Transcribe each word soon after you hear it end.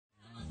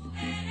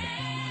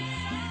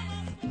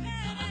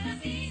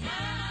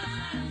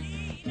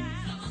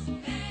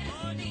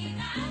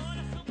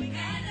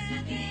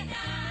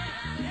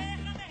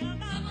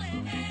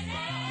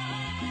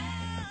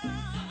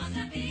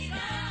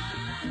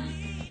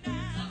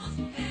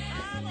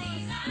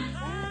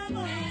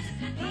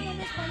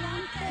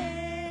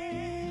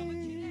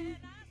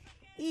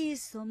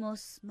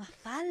somos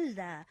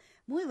Mafalda.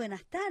 Muy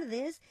buenas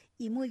tardes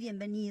y muy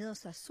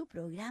bienvenidos a su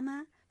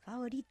programa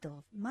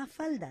favorito,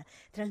 Mafalda,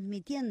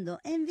 transmitiendo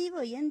en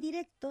vivo y en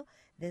directo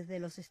desde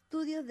los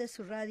estudios de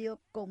su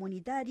radio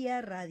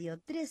comunitaria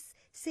Radio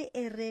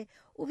 3CR,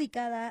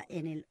 ubicada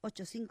en el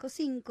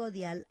 855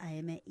 dial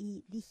AM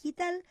y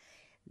digital.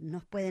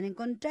 Nos pueden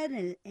encontrar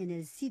en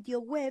el sitio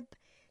web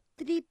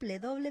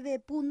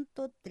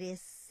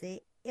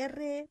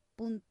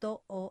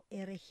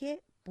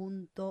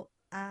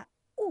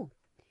www.3cr.org.au.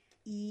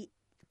 Y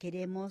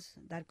queremos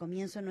dar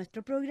comienzo a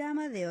nuestro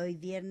programa de hoy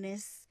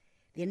Viernes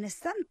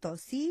Santo,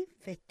 sí,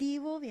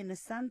 festivo, Viernes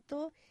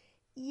Santo,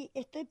 y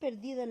estoy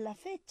perdido en la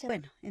fecha.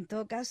 Bueno, en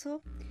todo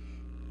caso,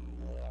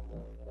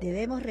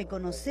 debemos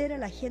reconocer a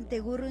la gente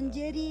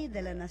Gurungeri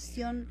de la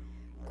nación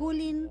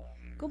Kulin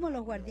como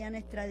los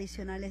guardianes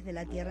tradicionales de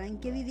la tierra en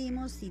que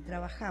vivimos y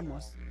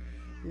trabajamos.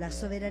 La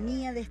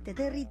soberanía de este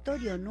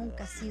territorio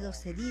nunca ha sido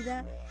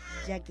cedida,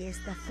 ya que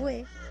esta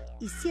fue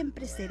y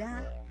siempre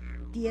será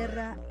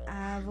tierra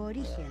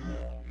aborigen.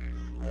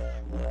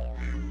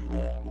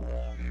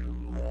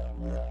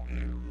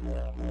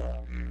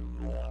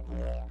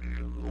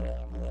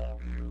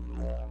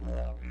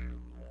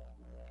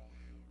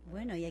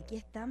 Bueno, y aquí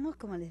estamos,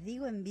 como les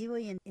digo, en vivo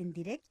y en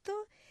directo,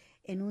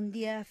 en un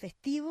día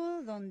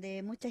festivo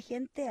donde mucha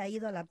gente ha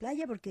ido a la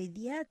playa, porque hoy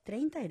día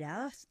 30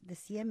 grados,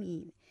 decía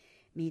mi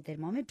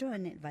termómetro,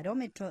 en el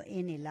barómetro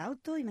en el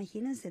auto.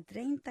 Imagínense,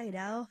 30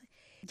 grados,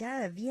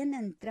 ya bien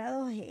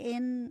entrados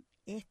en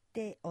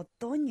este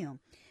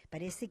otoño.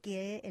 Parece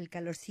que el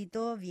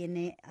calorcito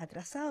viene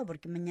atrasado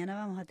porque mañana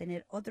vamos a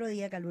tener otro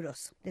día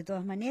caluroso. De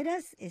todas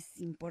maneras, es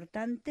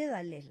importante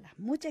darles las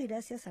muchas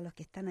gracias a los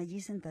que están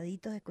allí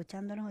sentaditos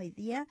escuchándonos hoy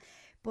día,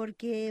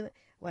 porque,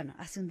 bueno,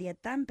 hace un día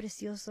tan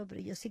precioso, pero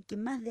yo sé que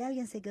más de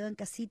alguien se quedó en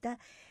casita,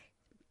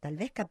 tal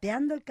vez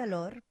capeando el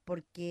calor,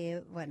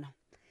 porque, bueno,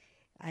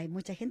 hay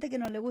mucha gente que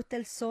no le gusta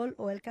el sol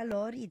o el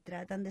calor y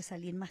tratan de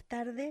salir más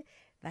tarde.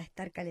 Va a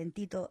estar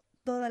calentito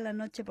toda la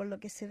noche por lo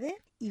que se ve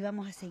y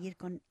vamos a seguir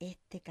con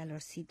este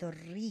calorcito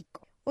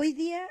rico. Hoy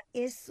día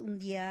es un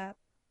día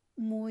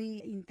muy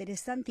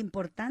interesante,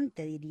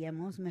 importante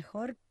diríamos,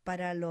 mejor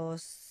para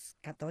los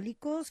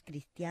católicos,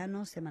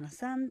 cristianos, Semana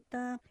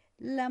Santa,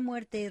 la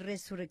muerte y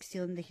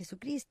resurrección de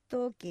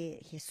Jesucristo,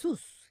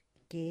 Jesús,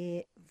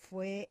 que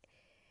fue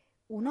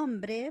un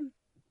hombre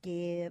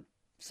que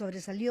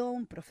sobresalió,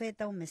 un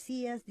profeta, un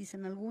Mesías,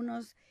 dicen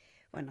algunos.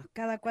 Bueno,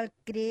 cada cual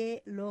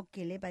cree lo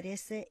que le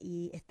parece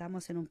y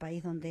estamos en un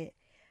país donde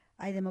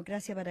hay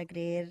democracia para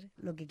creer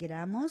lo que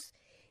queramos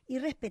y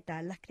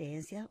respetar las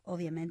creencias,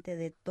 obviamente,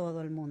 de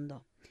todo el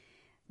mundo.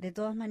 De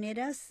todas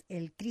maneras,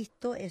 el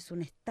Cristo es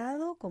un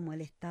estado, como el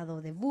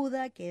estado de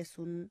Buda, que es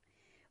un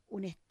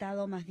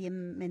estado más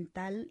bien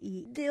mental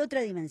y de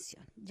otra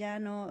dimensión. Ya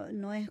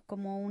no es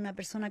como una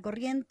persona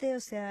corriente, o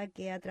sea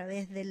que a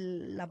través de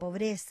la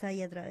pobreza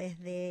y a través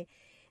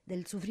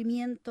del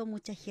sufrimiento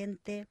mucha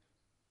gente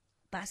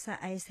pasa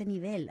a ese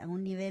nivel, a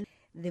un nivel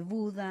de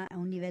Buda, a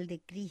un nivel de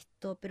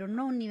Cristo, pero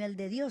no a un nivel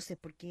de dioses,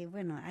 porque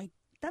bueno, hay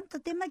tanto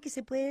tema que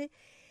se puede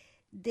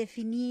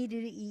definir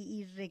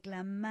y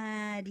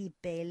reclamar y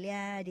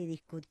pelear y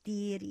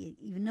discutir y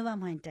no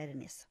vamos a entrar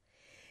en eso.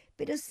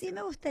 Pero sí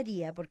me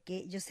gustaría,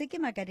 porque yo sé que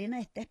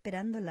Macarena está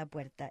esperando en la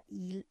puerta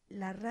y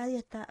la radio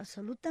está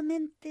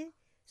absolutamente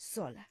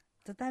sola,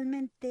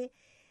 totalmente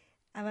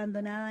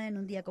abandonada en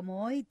un día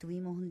como hoy.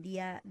 Tuvimos un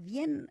día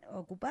bien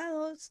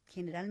ocupado.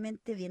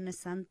 Generalmente Viernes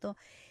Santo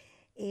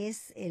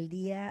es el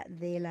día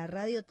de la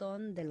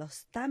radiotón de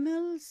los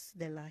Tamils,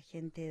 de la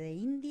gente de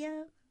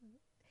India,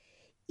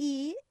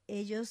 y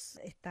ellos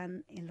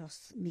están en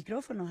los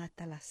micrófonos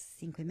hasta las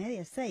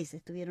 5:30, 6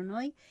 estuvieron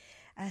hoy.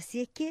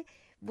 Así es que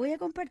voy a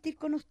compartir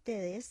con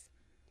ustedes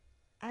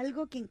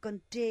algo que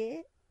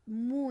encontré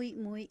muy,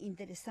 muy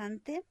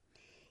interesante,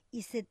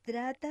 y se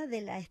trata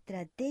de la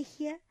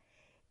estrategia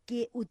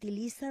que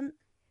utilizan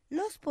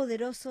los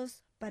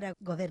poderosos para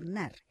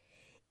gobernar.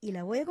 Y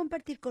la voy a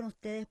compartir con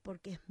ustedes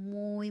porque es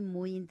muy,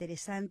 muy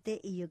interesante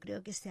y yo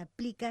creo que se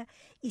aplica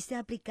y se ha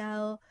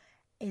aplicado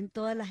en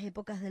todas las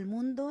épocas del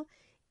mundo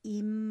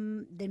y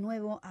de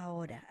nuevo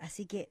ahora.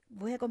 Así que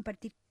voy a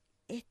compartir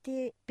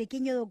este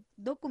pequeño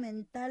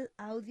documental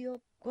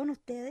audio con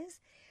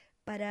ustedes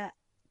para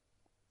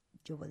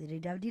yo poder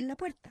ir a abrir la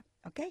puerta,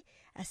 ¿ok?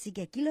 Así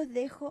que aquí los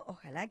dejo,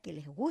 ojalá que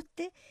les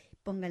guste,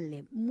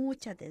 pónganle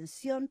mucha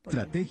atención.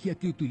 Estrategia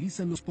que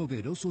utilizan los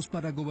poderosos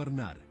para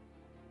gobernar.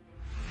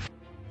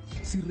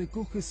 Si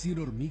recoges 100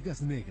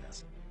 hormigas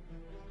negras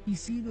y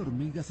 100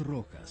 hormigas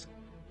rojas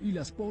y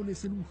las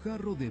pones en un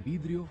jarro de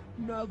vidrio,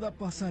 nada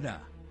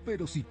pasará.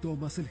 Pero si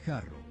tomas el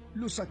jarro,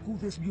 lo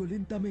sacudes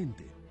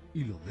violentamente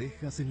y lo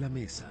dejas en la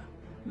mesa,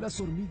 las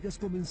hormigas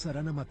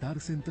comenzarán a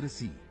matarse entre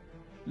sí.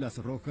 Las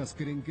rojas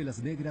creen que las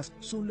negras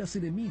son las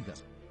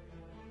enemigas,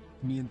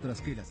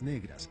 mientras que las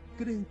negras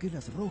creen que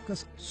las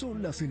rojas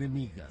son las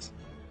enemigas,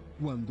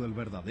 cuando el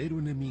verdadero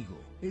enemigo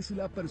es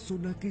la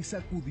persona que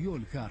sacudió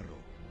el jarro.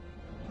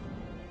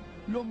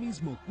 Lo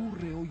mismo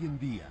ocurre hoy en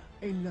día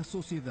en la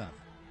sociedad.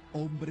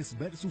 Hombres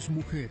versus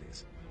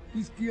mujeres,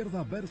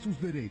 izquierda versus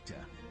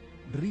derecha,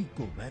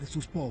 rico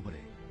versus pobre,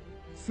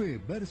 fe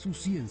versus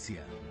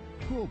ciencia,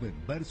 joven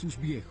versus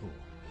viejo.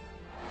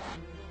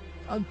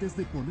 Antes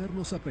de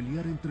ponernos a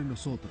pelear entre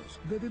nosotros,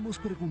 debemos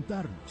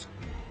preguntarnos,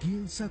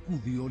 ¿quién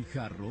sacudió el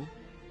jarro?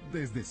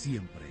 Desde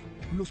siempre,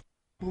 los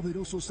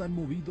poderosos han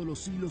movido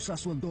los hilos a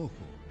su antojo.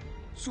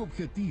 Su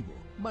objetivo,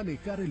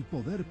 manejar el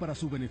poder para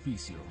su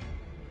beneficio.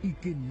 Y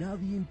que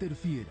nadie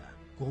interfiera.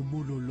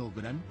 ¿Cómo lo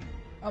logran?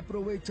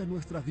 Aprovechan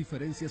nuestras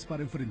diferencias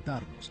para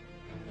enfrentarnos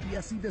y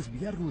así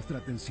desviar nuestra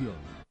atención.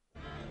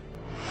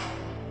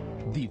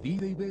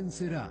 Divide y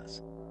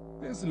vencerás.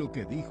 Es lo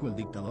que dijo el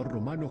dictador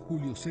romano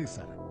Julio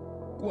César,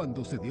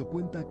 cuando se dio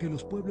cuenta que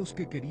los pueblos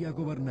que quería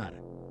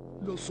gobernar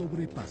los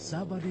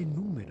sobrepasaban en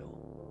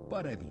número.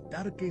 Para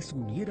evitar que se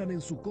unieran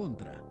en su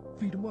contra,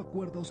 firmó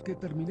acuerdos que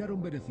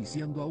terminaron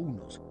beneficiando a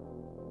unos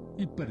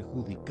y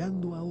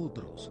perjudicando a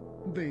otros.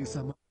 De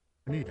esa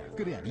manera,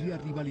 crearía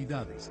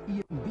rivalidades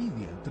y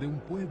envidia entre un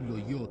pueblo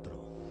y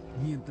otro.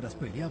 Mientras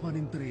peleaban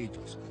entre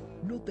ellos,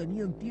 no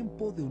tenían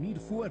tiempo de unir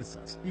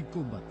fuerzas y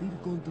combatir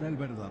contra el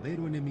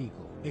verdadero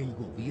enemigo, el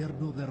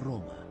gobierno de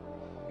Roma.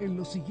 En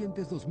los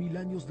siguientes 2000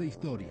 años de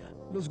historia,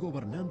 los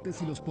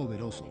gobernantes y los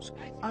poderosos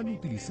han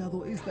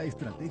utilizado esta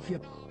estrategia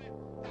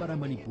para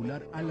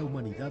manipular a la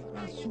humanidad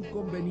a su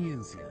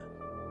conveniencia.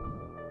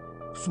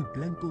 Su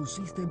plan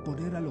consiste en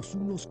poner a los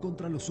unos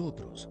contra los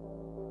otros,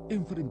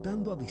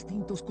 enfrentando a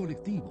distintos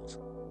colectivos,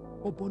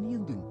 o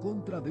poniendo en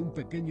contra de un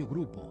pequeño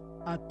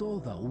grupo a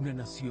toda una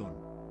nación.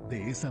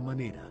 De esa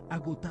manera,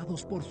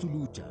 agotados por su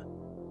lucha,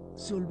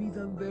 se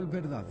olvidan del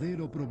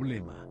verdadero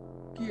problema,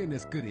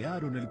 quienes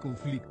crearon el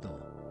conflicto.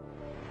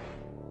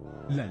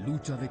 La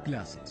lucha de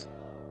clases,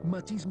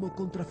 machismo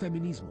contra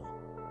feminismo,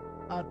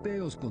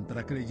 ateos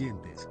contra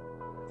creyentes,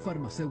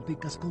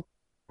 farmacéuticas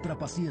contra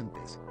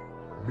pacientes,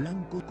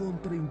 blanco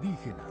contra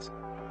indígenas,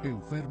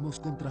 enfermos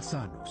contra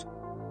sanos.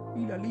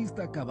 Y la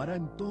lista acabará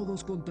en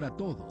todos contra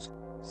todos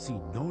si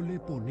no le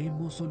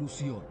ponemos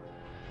solución.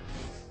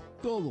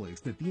 Todo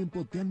este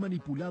tiempo te han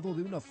manipulado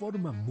de una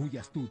forma muy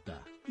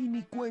astuta y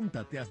ni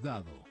cuenta te has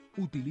dado.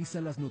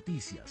 Utiliza las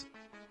noticias,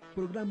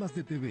 programas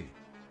de TV,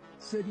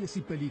 series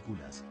y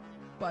películas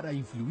para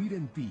influir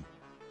en ti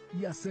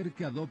y hacer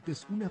que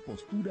adoptes una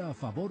postura a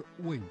favor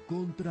o en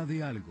contra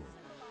de algo.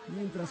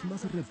 Mientras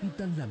más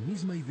repitan la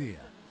misma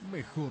idea,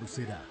 mejor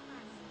será.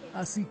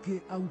 Así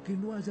que, aunque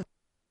no hayas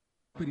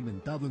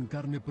experimentado en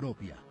carne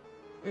propia,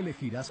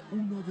 elegirás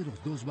uno de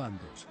los dos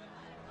bandos.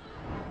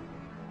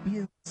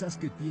 Piensas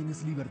que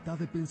tienes libertad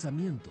de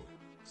pensamiento.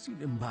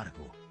 Sin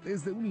embargo,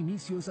 desde un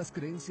inicio esas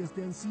creencias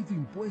te han sido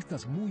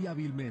impuestas muy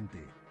hábilmente.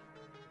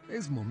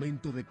 Es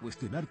momento de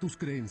cuestionar tus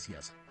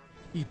creencias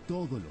y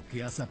todo lo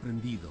que has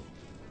aprendido.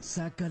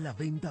 Saca la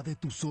venda de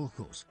tus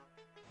ojos.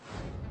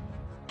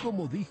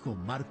 Como dijo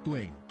Mark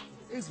Twain,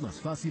 es más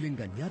fácil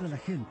engañar a la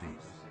gente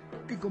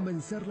que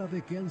convencerla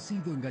de que han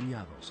sido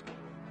engañados.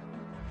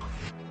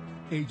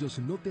 Ellos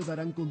no te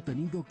darán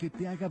contenido que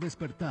te haga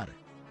despertar,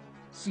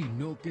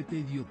 sino que te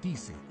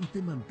idiotice y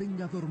te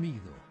mantenga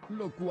dormido,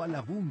 lo cual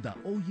abunda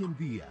hoy en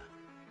día.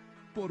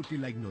 Porque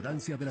la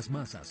ignorancia de las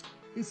masas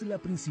es la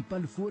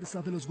principal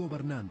fuerza de los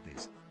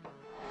gobernantes.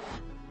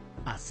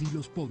 Así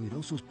los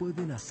poderosos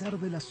pueden hacer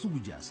de las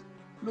suyas.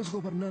 Los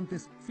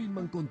gobernantes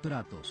firman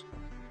contratos,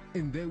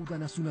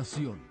 endeudan a su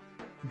nación,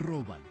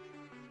 roban,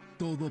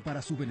 todo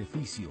para su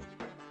beneficio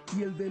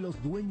y el de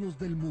los dueños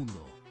del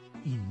mundo.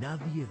 Y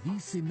nadie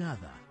dice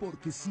nada,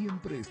 porque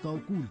siempre está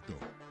oculto.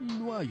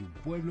 No hay un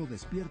pueblo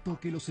despierto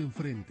que los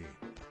enfrente.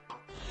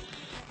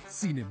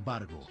 Sin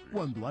embargo,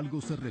 cuando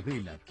algo se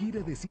revela,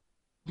 quiere decir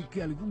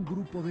que algún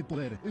grupo de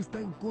poder está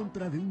en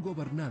contra de un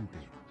gobernante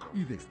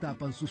y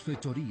destapan sus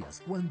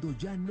fechorías cuando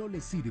ya no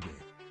les sirve.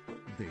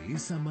 De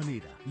esa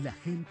manera, la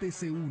gente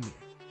se une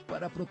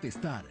para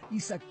protestar y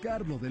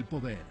sacarlo del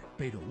poder.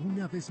 Pero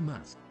una vez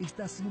más,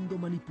 está siendo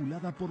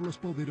manipulada por los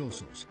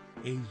poderosos.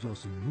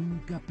 Ellos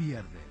nunca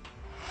pierden.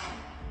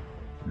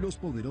 Los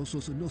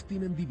poderosos nos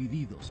tienen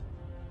divididos,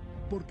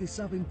 porque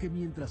saben que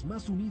mientras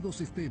más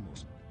unidos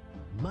estemos,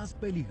 más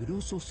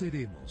peligrosos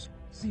seremos.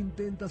 Si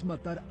intentas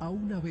matar a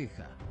una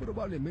abeja,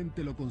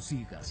 probablemente lo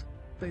consigas.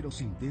 Pero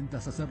si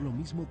intentas hacer lo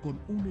mismo con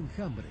un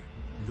enjambre,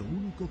 lo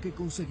único que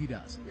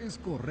conseguirás es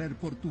correr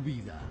por tu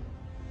vida.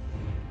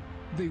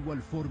 De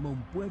igual forma,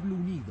 un pueblo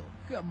unido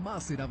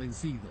jamás será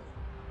vencido.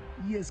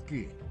 Y es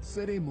que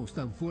seremos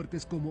tan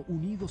fuertes como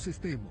unidos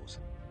estemos,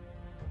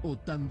 o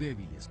tan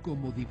débiles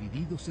como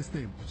divididos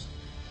estemos.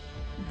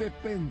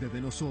 Depende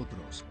de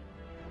nosotros.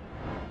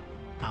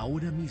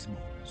 Ahora mismo,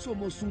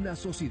 somos una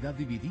sociedad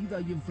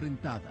dividida y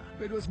enfrentada,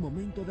 pero es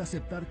momento de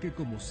aceptar que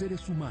como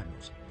seres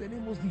humanos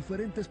tenemos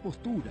diferentes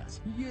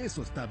posturas, y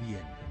eso está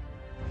bien.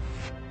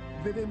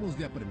 Debemos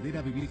de aprender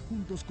a vivir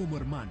juntos como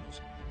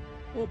hermanos,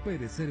 o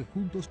perecer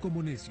juntos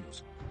como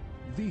necios,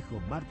 dijo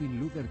Martin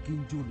Luther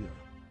King Jr.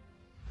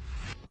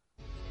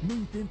 No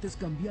intentes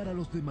cambiar a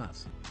los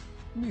demás,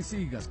 ni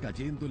sigas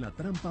cayendo en la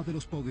trampa de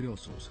los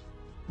poderosos.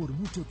 Por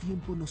mucho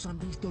tiempo nos han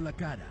visto la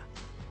cara.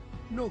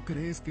 ¿No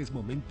crees que es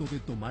momento de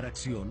tomar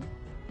acción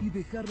y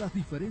dejar las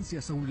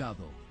diferencias a un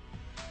lado?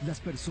 Las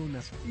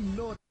personas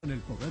ignoran el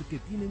poder que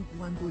tienen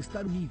cuando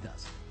están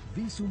unidas.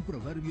 Dice un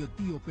proverbio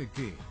etíope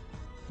que,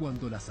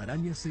 cuando las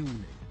arañas se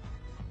unen,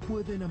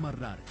 pueden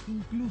amarrar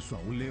incluso a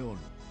un león.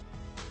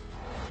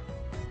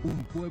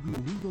 Un pueblo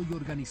unido y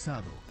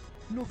organizado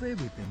no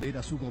debe temer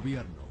a su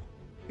gobierno.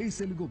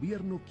 Es el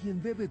gobierno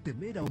quien debe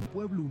temer a un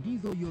pueblo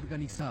unido y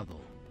organizado.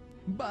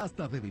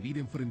 Basta de vivir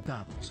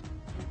enfrentados.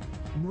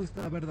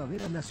 Nuestra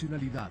verdadera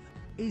nacionalidad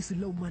es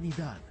la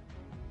humanidad.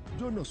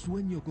 Yo no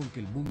sueño con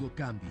que el mundo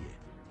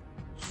cambie.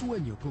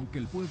 Sueño con que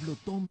el pueblo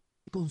tome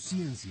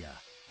conciencia.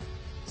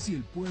 Si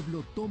el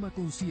pueblo toma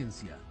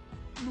conciencia,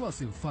 no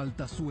hacen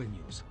falta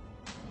sueños.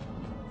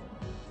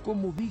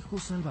 Como dijo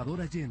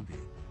Salvador Allende,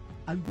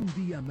 algún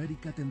día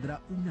América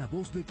tendrá una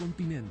voz de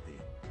continente,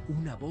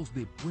 una voz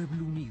de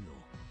pueblo unido,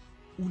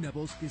 una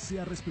voz que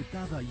sea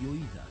respetada y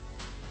oída,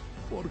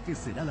 porque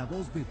será la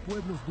voz de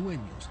pueblos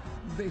dueños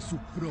de su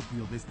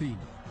propio destino.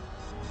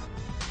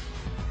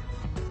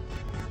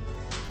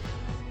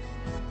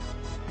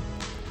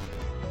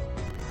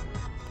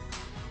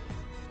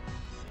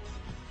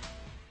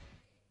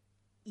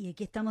 Y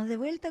aquí estamos de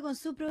vuelta con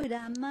su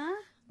programa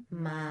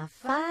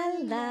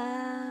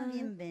Mafalda.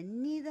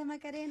 Bienvenida,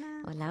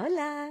 Macarena. Hola,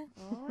 hola.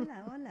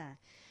 Hola, hola.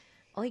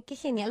 Hoy qué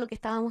genial lo que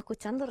estábamos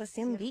escuchando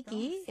recién, ¿Cierto?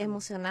 Vicky. Sí.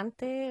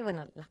 Emocionante.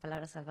 Bueno, las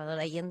palabras de Salvador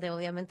Allende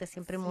obviamente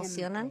siempre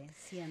emocionan.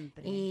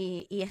 Siempre.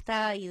 Y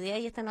esta idea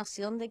y esta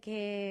noción de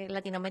que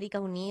Latinoamérica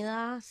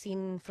unida,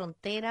 sin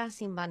fronteras,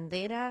 sin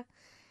bandera,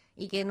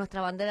 y que nuestra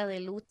bandera de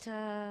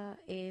lucha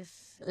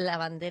es la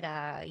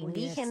bandera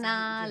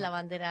indígena, Universal, la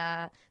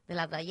bandera de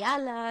la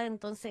Dayala.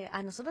 Entonces,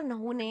 a nosotros nos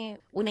une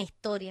una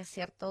historia,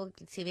 ¿cierto?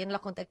 Si bien los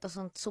contextos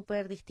son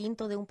súper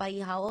distintos de un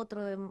país a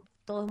otro,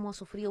 todos hemos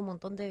sufrido un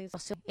montón de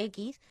situaciones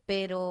X,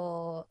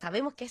 pero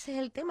sabemos que ese es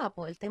el tema,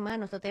 pues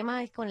nuestro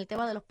tema es con el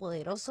tema de los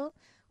poderosos,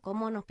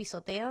 cómo nos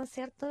pisotean,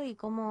 ¿cierto? Y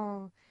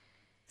cómo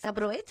se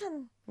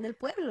aprovechan del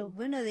pueblo.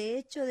 Bueno, de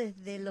hecho,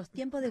 desde los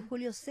tiempos de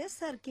Julio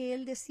César, que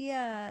él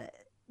decía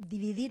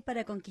dividir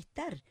para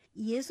conquistar.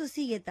 Y eso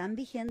sigue tan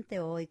vigente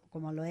hoy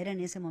como lo era en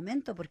ese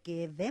momento,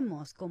 porque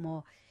vemos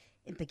como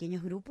en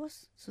pequeños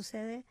grupos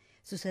sucede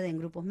en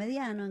grupos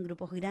medianos, en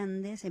grupos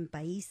grandes, en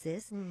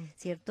países,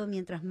 ¿cierto?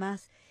 Mientras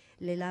más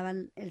le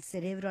lavan el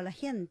cerebro a la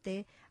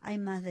gente, hay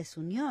más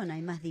desunión,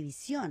 hay más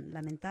división,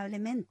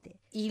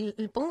 lamentablemente. Y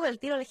pongo el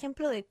tiro el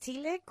ejemplo de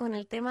Chile con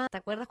el tema, ¿te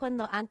acuerdas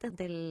cuando antes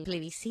del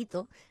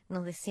plebiscito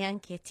nos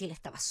decían que Chile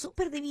estaba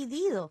súper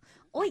dividido?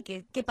 Hoy,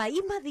 ¿qué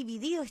país más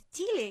dividido es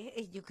Chile?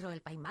 Es, yo creo,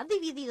 el país más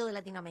dividido de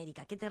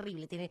Latinoamérica. Qué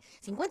terrible, tiene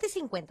 50 y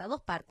 50,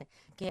 dos partes.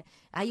 Que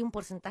hay un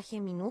porcentaje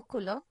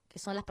minúsculo, que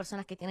son las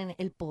personas que tienen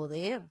el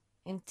poder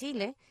en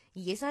Chile,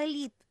 y esa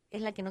élite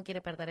es la que no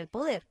quiere perder el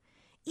poder.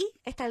 Y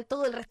está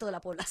todo el resto de la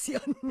población.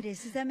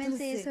 Precisamente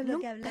Entonces, eso es lo que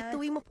nunca hablaba.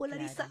 estuvimos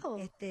polarizados. Claro,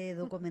 este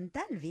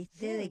documental, ¿viste?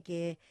 Sí. De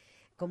que,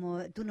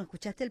 como tú no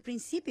escuchaste el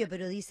principio,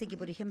 pero dice que,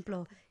 por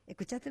ejemplo,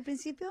 ¿escuchaste el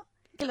principio?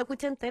 Que lo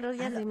escuché entero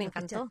ya, Ah, y me lo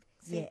encantó.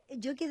 Sí. Yeah.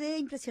 Yo quedé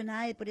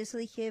impresionada y por eso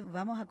dije,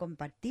 vamos a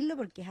compartirlo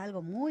porque es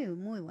algo muy,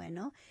 muy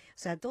bueno. O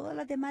sea, toda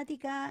la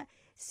temática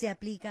se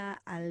aplica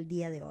al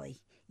día de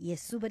hoy. Y es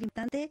súper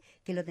importante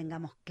que lo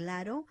tengamos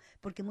claro,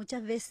 porque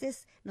muchas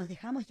veces nos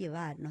dejamos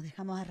llevar, nos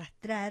dejamos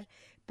arrastrar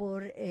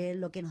por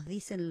lo que nos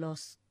dicen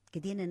los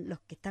que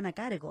están a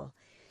cargo,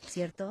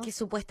 ¿cierto? Que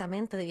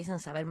supuestamente debiesen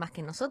saber más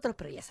que nosotros,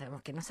 pero ya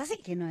sabemos que no es así.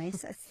 Que no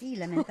es así,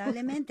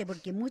 lamentablemente,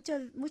 porque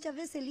muchas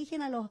veces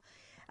eligen a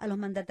los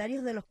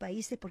mandatarios de los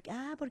países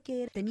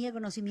porque tenía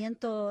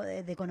conocimiento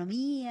de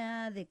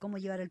economía, de cómo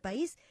llevar el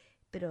país,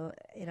 pero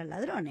eran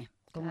ladrones,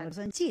 como Claro.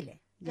 pasó en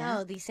Chile. ¿ya?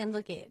 Claro,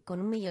 diciendo que con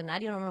un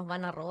millonario no nos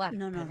van a robar.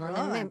 No nos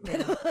Perdónenme, roban,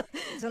 pero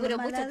son pero los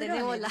más pucha,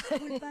 tenemos ladrones,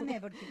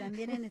 discúlpame, porque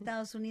también en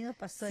Estados Unidos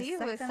pasó Sí,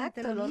 pues,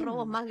 exactamente exacto, lo los mismo.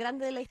 robos más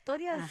grandes de la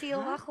historia han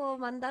sido Ajá. bajo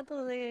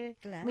mandato de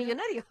Claro.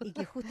 millonarios. Y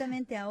que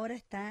justamente ahora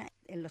está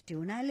en los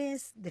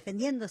tribunales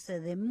defendiéndose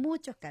de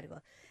muchos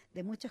cargos,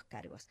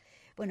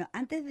 Bueno,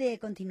 antes de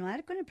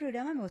continuar con el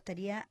programa, me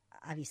gustaría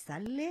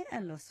avisarle a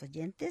los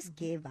oyentes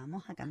que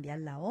vamos a cambiar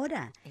la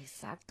hora.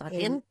 Exacto,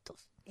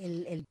 atentos.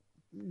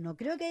 No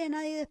creo que haya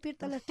nadie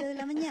despierto a las 3 de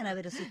la mañana,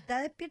 pero si está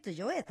despierto,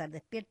 yo voy a estar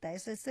despierta,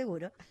 eso es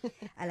seguro.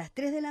 A las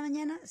 3 de la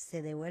mañana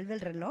se devuelve el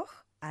reloj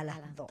a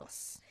las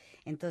 2.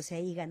 Entonces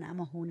ahí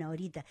ganamos una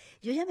horita.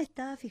 Yo ya me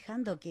estaba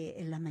fijando que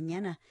en las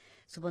mañanas,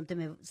 suponte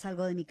me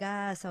salgo de mi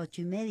casa,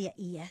 8:30,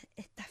 y ya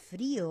está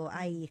frío,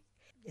 hay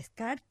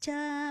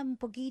escarcha un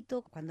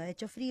poquito cuando ha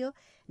hecho frío.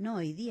 No,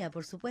 hoy día,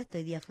 por supuesto,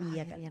 hoy día fue un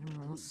Ay, día qué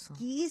hermoso.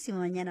 riquísimo,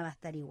 mañana va a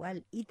estar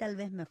igual y tal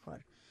vez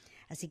mejor.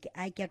 Así que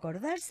hay que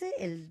acordarse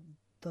el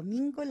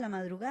domingo en la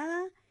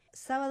madrugada,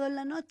 sábado en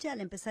la noche,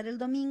 al empezar el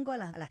domingo a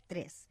las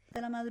 3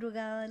 de la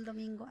madrugada del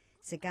domingo,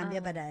 Se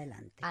cambia para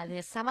adelante.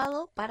 De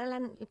sábado para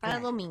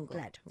Claro, domingo.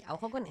 claro. Ya,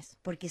 ojo con eso.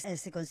 Porque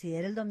se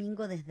considera el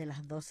domingo desde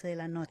las 12 de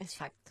la noche.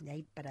 Exacto. De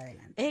ahí para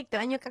adelante. Es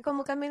extraño acá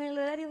como cambian el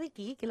horario de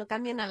aquí, que lo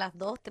cambian a las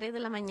 2, 3 de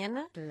la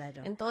mañana.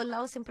 Claro. En todos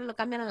lados siempre lo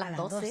cambian a las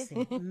 12.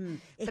 12.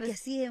 Es Pero que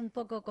sí es un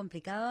poco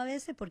complicado a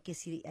veces porque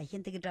si hay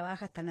gente que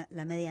trabaja hasta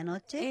la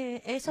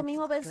medianoche. Eso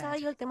mismo pensaba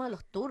claro. yo, el tema de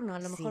los turnos. A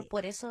lo Sí, mejor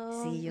por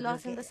eso sí, yo lo creo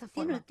hacen que de esa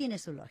forma. tiene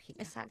su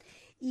lógica. Exacto.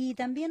 Y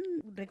también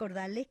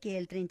recordarles que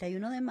el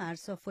 31 de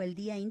marzo fue el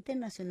Día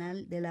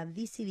Internacional de la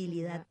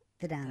Visibilidad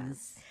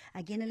Trans.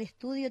 Aquí en el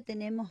estudio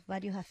tenemos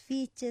varios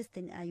afiches,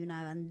 hay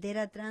una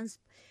bandera trans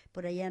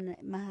por allá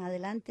más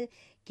adelante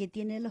que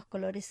tiene los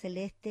colores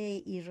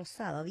celeste y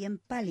rosado, bien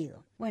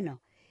pálido.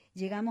 Bueno,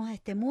 llegamos a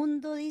este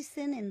mundo,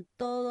 dicen, en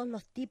todos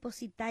los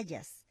tipos y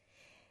tallas.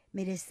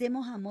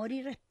 Merecemos amor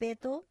y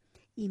respeto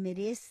y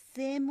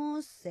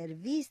merecemos ser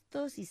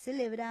vistos y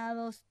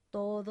celebrados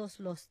todos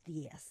los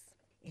días.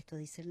 Esto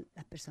dicen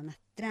las personas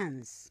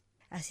trans.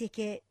 Así es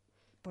que,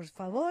 por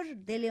favor,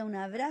 dele un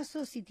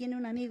abrazo si tiene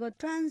un amigo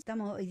trans.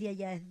 Hoy día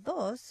ya es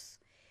 2,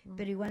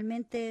 pero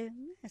igualmente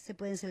se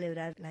pueden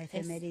celebrar las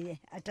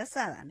efemérides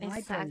atrasadas, no hay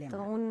Exacto,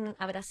 problema. un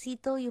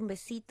abracito y un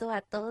besito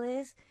a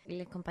todos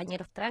los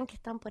compañeros trans que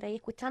están por ahí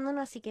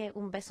escuchándonos, así que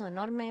un beso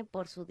enorme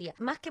por su día.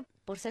 Más que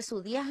por ser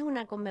su día, es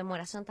una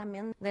conmemoración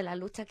también de la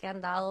lucha que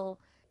han dado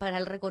para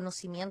el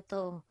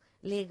reconocimiento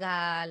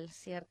legal,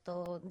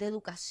 ¿cierto? De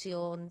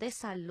educación, de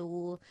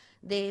salud,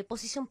 de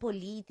posición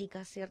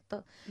política,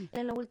 ¿cierto?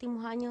 En los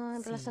últimos años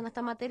en relación a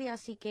esta materia,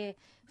 así que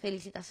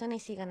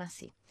felicitaciones y sigan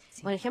así.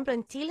 Sí. Por ejemplo,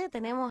 en Chile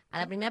tenemos a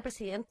la primera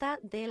presidenta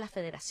de la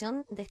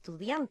Federación de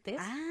Estudiantes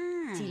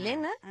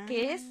chilena,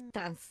 que es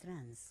trans.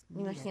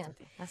 Mira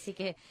Imagínate. Así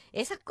que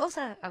esas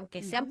cosas,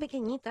 aunque sean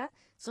pequeñitas,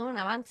 son un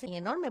avance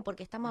enorme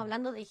porque estamos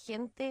hablando de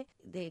gente,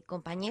 de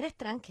compañeros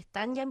trans que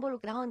están ya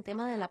involucrados en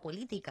temas de la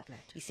política.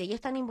 Claro. Y si ellos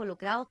están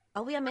involucrados,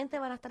 obviamente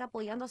van a estar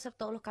apoyando a hacer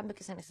todos los cambios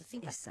que se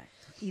necesitan. Exacto.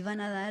 Y van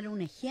a dar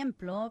un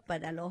ejemplo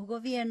para los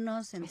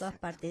gobiernos en todas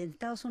partes. En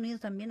Estados Unidos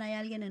también hay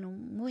alguien en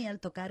un muy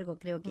alto cargo,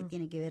 creo que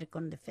tiene que ver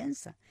con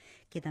defensa,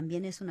 que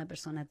también es una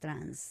persona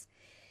trans.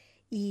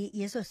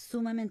 Y eso es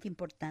sumamente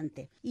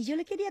importante. Y yo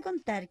le quería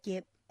contar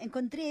que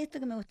encontré esto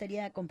que me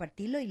gustaría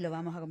compartirlo y lo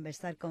vamos a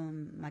conversar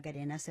con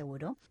Macarena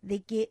seguro,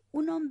 de que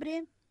un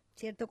hombre,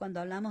 ¿cierto?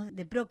 Cuando hablamos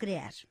de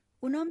procrear,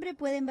 un hombre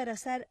puede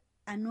embarazar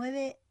a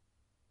 9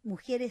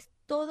 mujeres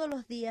todos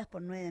los días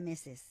por 9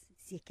 meses,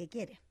 si es que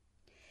quiere.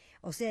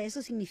 O sea,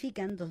 eso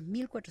significan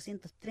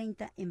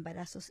 2.430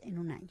 embarazos en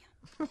un año.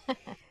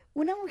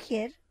 Una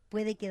mujer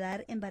puede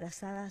quedar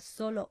embarazada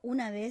solo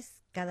una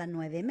vez cada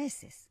 9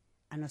 meses,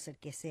 a no ser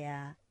que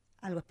sea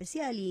algo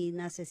especial y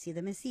nace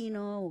 7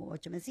 mesinos u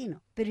 8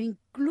 mesinos. Pero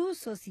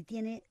incluso si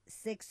tiene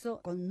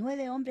sexo con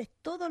 9 hombres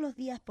todos los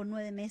días por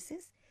 9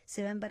 meses,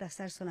 se va a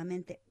embarazar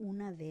solamente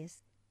una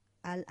vez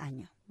al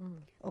año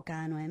o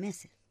cada 9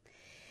 meses.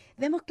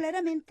 Vemos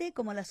claramente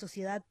cómo la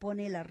sociedad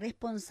pone la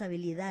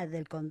responsabilidad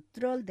del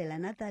control de la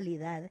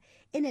natalidad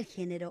en el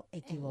género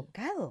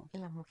equivocado.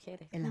 En las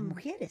mujeres. En las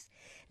mujeres.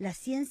 La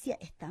ciencia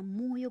está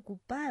muy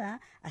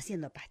ocupada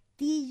haciendo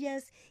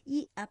pastillas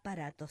y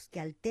aparatos que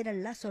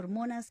alteran las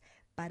hormonas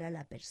para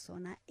la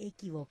persona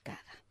equivocada.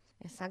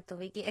 Exacto,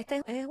 Vicky.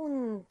 Este es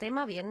un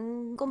tema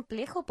bien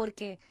complejo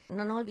porque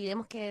no nos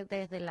olvidemos que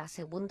desde la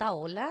segunda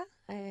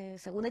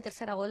y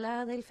tercera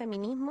ola del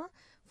feminismo,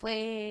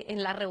 fue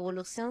en la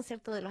revolución,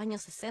 ¿cierto?, de los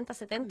años 60,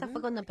 70,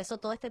 fue cuando empezó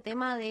todo este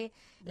tema de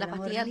la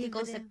pastilla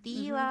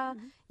anticonceptiva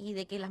y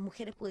de que las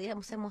mujeres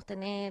pudiésemos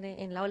tener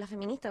en la ola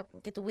feminista,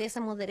 que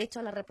tuviésemos derecho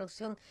a la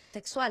reproducción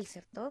sexual,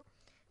 ¿cierto?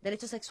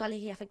 Derechos sexuales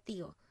y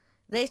afectivos.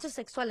 Derechos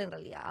sexuales en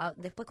realidad.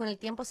 Después con el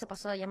tiempo se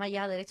pasó a llamar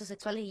ya derechos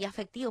sexuales y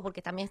afectivos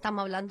porque también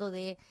estamos hablando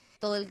de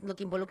todo lo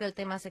que involucra el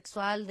tema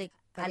sexual, de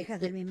parejas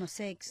del mismo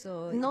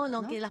sexo.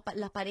 No, que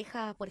las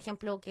parejas, por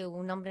ejemplo, que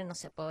un hombre, no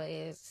sé,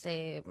 pues,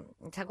 se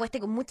acueste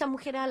con muchas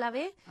mujeres a la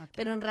vez,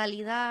 pero en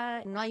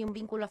realidad no hay un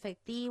vínculo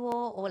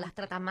afectivo o las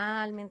trata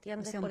mal, ¿me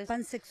entiendes? O sea, un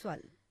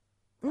pansexual.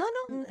 No,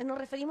 nos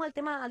referimos al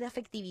tema de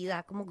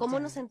afectividad, como cómo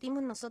nos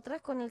sentimos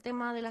nosotras con el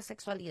tema de la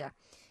sexualidad.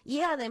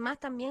 Y además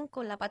también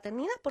con la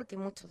paternidad, porque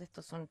muchos de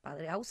estos son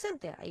padres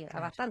ausentes, hay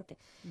bastante.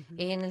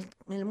 En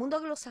el mundo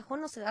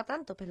anglosajón no se da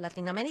tanto, pero en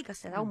Latinoamérica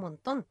se da un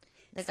montón.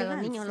 De que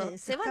los niños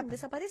se van,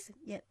 desaparecen.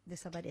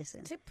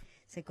 Desaparecen, Sí.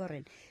 se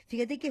corren.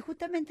 Fíjate que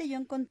justamente yo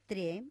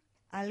encontré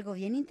algo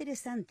bien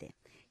interesante,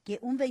 que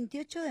un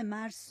 28 de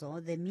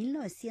marzo de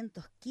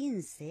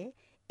 1915,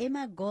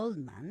 Emma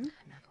Goldman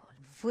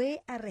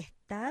fue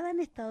arrestada en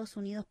Estados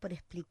Unidos por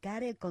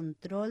explicar el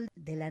control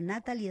de la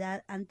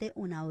natalidad ante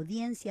una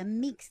audiencia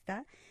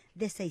mixta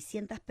de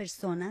 600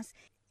 personas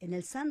en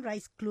el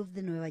Sunrise Club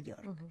de Nueva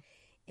York.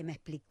 Me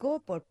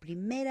explicó por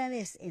primera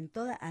vez en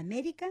toda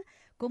América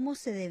cómo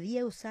se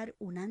debía usar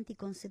un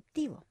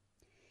anticonceptivo.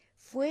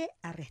 Fue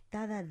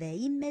arrestada de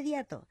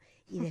inmediato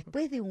y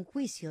después de un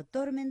juicio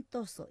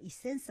tormentoso y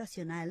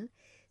sensacional,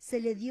 se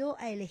le dio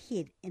a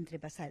elegir entre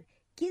pasar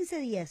 15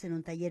 días en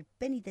un taller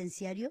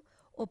penitenciario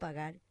o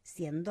pagar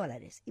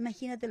 $100.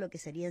 Imagínate lo que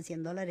serían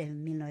 $100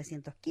 en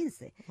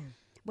 1915.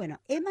 Bueno,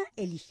 Emma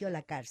eligió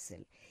la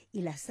cárcel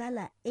y la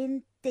sala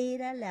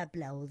entera le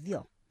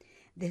aplaudió.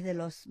 Desde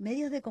los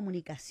medios de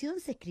comunicación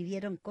se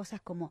escribieron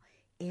cosas como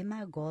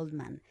Emma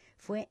Goldman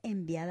fue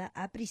enviada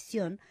a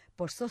prisión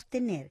por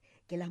sostener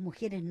que las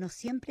mujeres no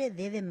siempre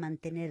deben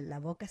mantener la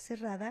boca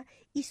cerrada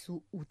y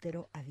su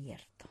útero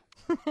abierto.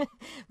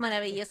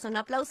 Maravilloso. Un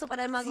aplauso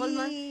para Emma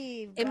Goldman.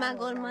 Sí, Emma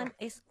bravo, Goldman bravo.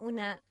 es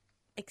una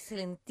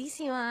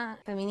excelentísima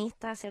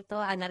feminista, ¿cierto?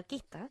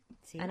 Anarquista,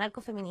 Sí.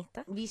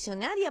 anarcofeminista,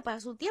 visionaria para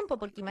su tiempo,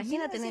 porque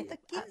imagínate, en el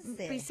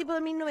 1915. principio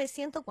de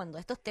 1900, cuando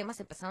estos temas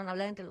se empezaron a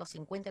hablar entre los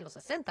 50 y los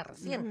 60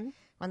 recién, Ujú.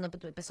 cuando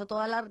empezó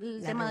todo el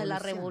La tema de la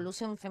revolución.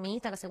 revolución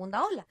feminista, la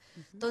segunda ola.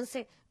 Ujú.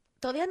 Entonces,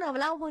 todavía no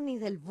hablábamos ni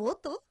del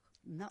voto,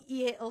 No,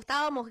 y o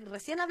estábamos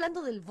recién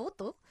hablando del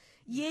voto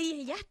y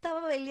ella ya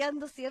estaba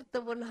peleando,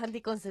 ¿cierto?, por los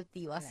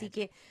anticonceptivos. Así Claro.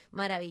 que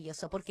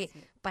maravilloso, porque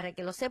Sí. para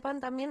que lo sepan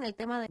también, el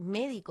tema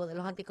médico de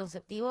los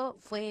anticonceptivos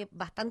fue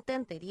bastante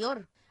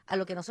anterior a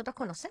lo que nosotros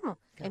conocemos.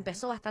 Claro.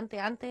 Empezó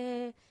bastante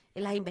antes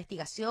en las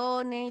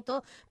investigaciones y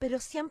todo, pero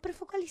siempre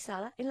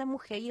focalizada en la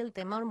mujer y el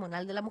tema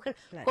hormonal de la mujer,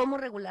 Claro. cómo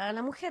regular a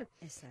la mujer.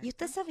 Exacto. Y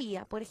usted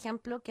sabía, por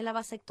ejemplo, que la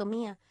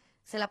vasectomía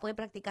se la puede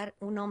practicar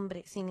un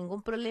hombre sin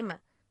ningún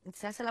problema.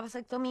 Se hace la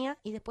vasectomía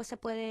y después se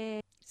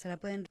puede Se la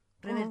pueden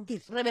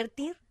revertir.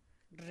 revertir.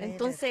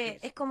 Entonces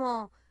Revertir. es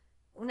como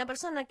una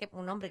persona,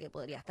 un hombre que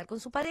podría estar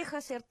con su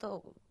pareja,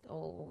 ¿cierto?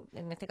 O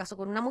en este caso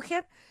con una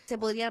mujer, se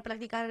podría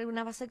practicar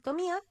una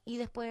vasectomía y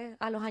después,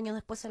 a los años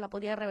después, se la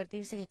podría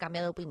revertir si que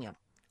cambia de opinión.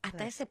 Hasta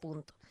Claro. ese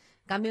punto.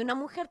 Cambia una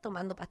mujer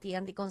tomando pastilla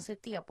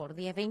anticonceptiva por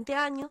 10, 20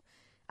 años,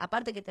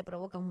 aparte que te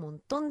provoca un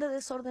montón de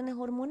desórdenes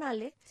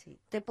hormonales, Sí,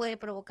 te puede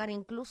provocar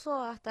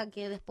incluso hasta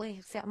que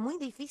después sea muy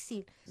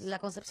difícil la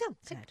concepción.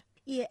 ¿sí? claro.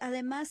 Y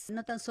además,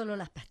 no tan solo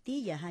las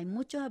pastillas, hay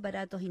muchos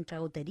aparatos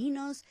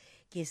intrauterinos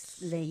que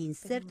les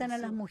insertan a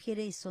las nocivos.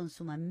 mujeres y son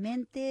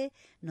sumamente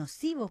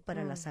nocivos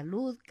para la Mm.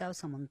 salud,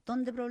 causa un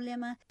montón de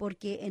problemas,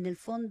 porque en el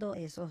fondo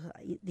esos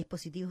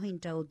dispositivos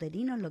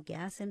intrauterinos lo que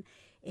hacen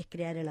es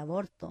crear el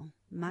aborto,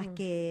 más Mm.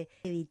 que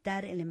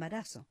evitar el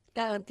embarazo.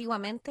 Claro,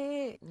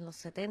 antiguamente, en los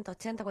 70,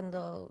 80,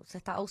 cuando se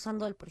estaba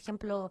usando, por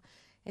ejemplo,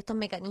 estos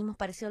mecanismos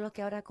parecidos a los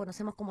que ahora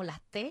conocemos como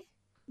las T,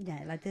 Ya,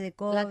 el late de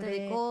la T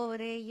de cobre,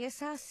 cobre y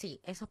esas,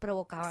 sí, esos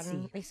provocaban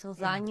sí, esos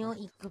es más daños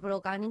fuerte. y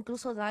provocaban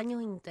incluso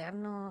daños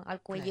internos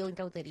al cuello Claro.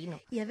 intrauterino.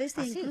 Y a veces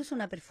Así. incluso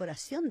una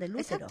perforación del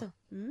útero. Exacto.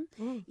 ¿Mm?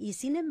 Mm. Y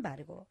sin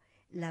embargo,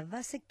 la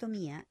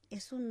vasectomía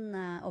es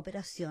una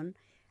operación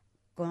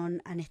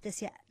con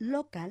anestesia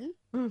local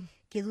Mm.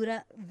 que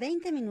dura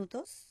 20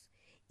 minutos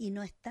y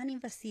no es tan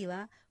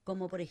invasiva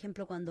como, por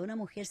ejemplo, cuando una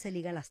mujer se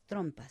liga las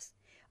trompas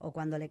o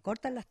cuando le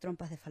cortan las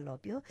trompas de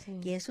falopio, Sí.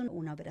 que es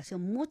una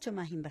operación mucho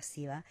más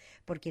invasiva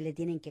porque le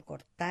tienen que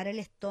cortar el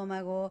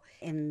estómago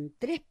en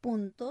 3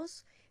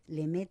 puntos,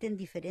 le meten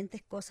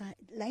diferentes cosas,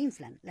 la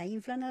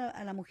inflan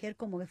a la mujer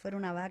como que fuera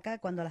una vaca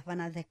cuando las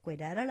van a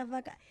descuerar a las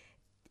vacas.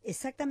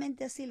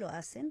 Exactamente así lo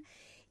hacen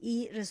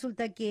y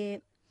resulta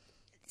que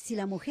si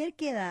la mujer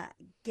queda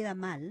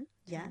mal,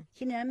 ya, Sí.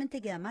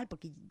 generalmente queda mal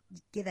porque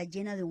queda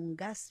llena de un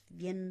gas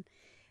bien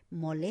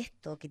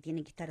molesto que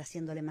tiene que estar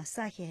haciéndole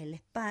masajes en la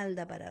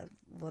espalda para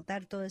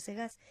botar todo ese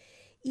gas.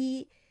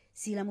 Y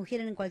si la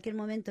mujer en cualquier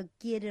momento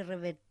quiere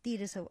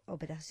revertir esa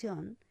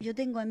operación, yo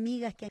tengo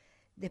amigas que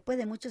después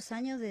de muchos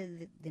años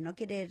de no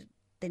querer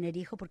tener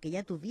hijos porque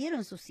ya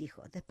tuvieron sus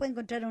hijos, después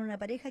encontraron una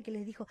pareja que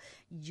les dijo,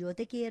 yo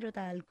te quiero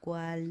tal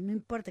cual, no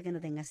importa que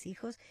no tengas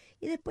hijos,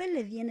 y después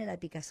les viene la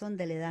picazón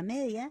de la edad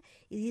media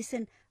y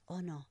dicen,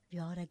 oh no,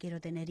 yo ahora quiero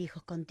tener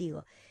hijos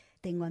contigo.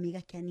 Tengo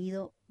amigas que han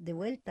ido de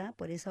vuelta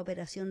por esa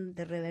operación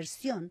de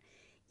reversión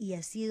y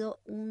ha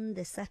sido un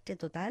desastre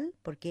total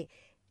porque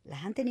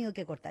las han tenido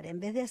que cortar. En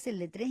vez de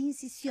hacerle 3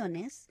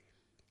 incisiones,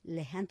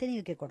 les han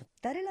tenido que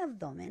cortar el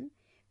abdomen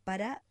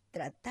para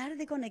tratar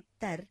de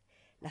conectar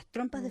las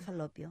trompas de Mm.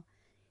 falopio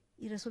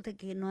y resulta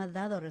que no ha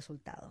dado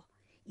resultado.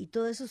 Y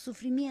todo eso es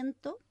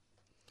sufrimiento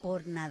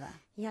por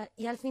nada.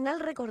 Y al final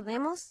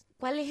recordemos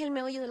cuál es el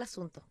meollo del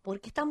asunto.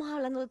 ¿Por qué estamos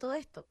hablando de todo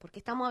esto? Porque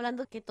estamos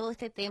hablando que todo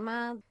este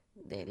tema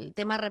del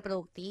tema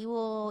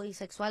reproductivo y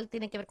sexual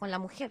tiene que ver con la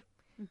mujer.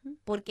 Ujú.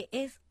 Porque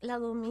es la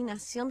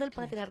dominación del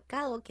Claro.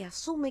 patriarcado que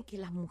asume que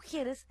las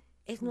mujeres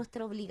es Mm.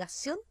 nuestra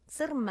obligación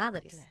ser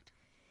madres. Claro.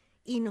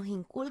 Y nos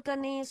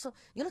inculcan eso.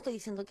 Yo no estoy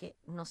diciendo que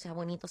no sea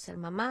bonito ser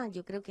mamá.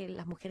 Yo creo que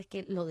las mujeres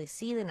que lo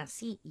deciden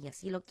así y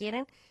así lo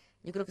quieren,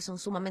 yo creo que son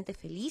sumamente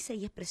felices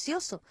y es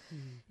precioso.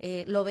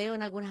 Mm. Lo veo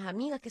en algunas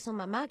amigas que son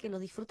mamás que lo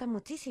disfrutan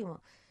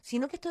muchísimo.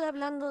 Sino que estoy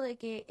hablando de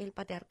que el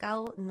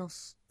patriarcado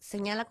nos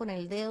señala con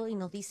el dedo y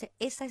nos dice,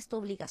 esa es tu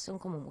obligación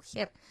como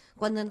mujer.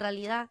 Cuando en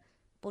realidad,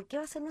 ¿por qué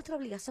va a ser nuestra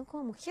obligación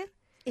como mujer?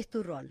 Es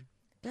tu rol.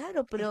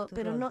 Claro, pero, Es tu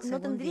pero rol, no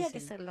según tendría que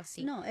dicen. serlo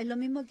así. No, es lo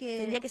mismo que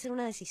Tendría que ser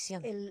una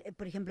decisión.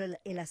 por ejemplo,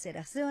 el hacer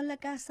aseo en la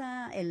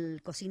casa,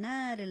 el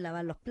cocinar, el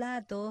lavar los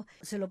platos,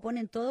 se lo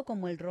ponen todo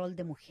como el rol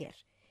de mujer.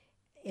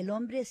 El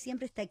hombre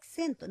siempre está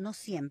exento, no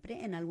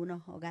siempre, en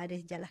algunos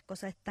hogares ya las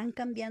cosas están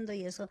cambiando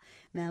y eso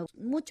me da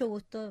mucho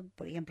gusto.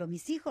 Por ejemplo,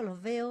 mis hijos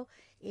los veo,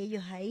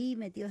 ellos ahí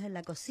metidos en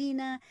la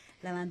cocina,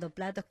 lavando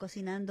platos,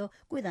 cocinando,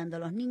 cuidando a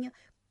los niños,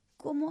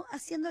 como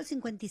haciendo el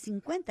 50 y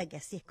 50, que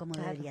así es como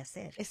Claro. debería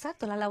ser.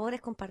 Exacto, la labor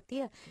es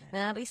compartida. Claro. Me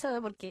da risa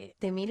porque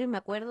te miro y me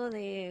acuerdo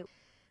de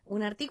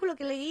un artículo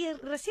que leí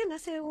recién,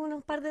 hace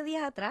unos par de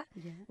días atrás,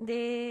 Ya.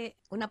 de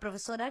una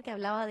profesora que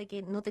hablaba de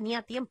que no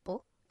tenía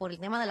tiempo por el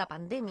tema de la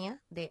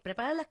pandemia, de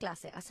preparar las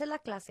clases, hacer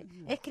las clases,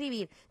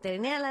 escribir,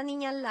 tener a la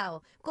niña al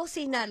lado,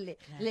 cocinarle,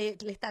 Claro.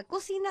 le está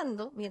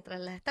cocinando mientras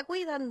la está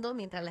cuidando,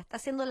 mientras la está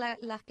haciendo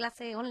las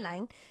clases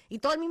online y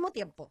todo al mismo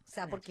tiempo. O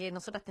sea, Claro. porque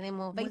nosotras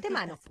tenemos 20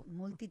 manos. po.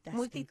 Multitasking.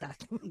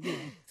 Multitasking. Ya.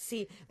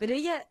 Sí, pero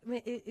ella,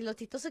 lo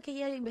chistoso es que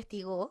ella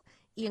investigó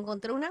y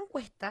encontró una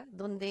encuesta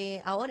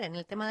donde ahora en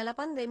el tema de la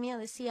pandemia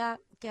decía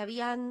que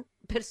habían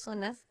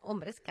personas,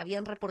 hombres, que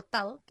habían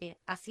reportado que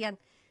hacían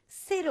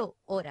 0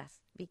 horas,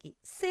 Vicky,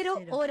 0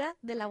 horas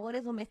de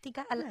labores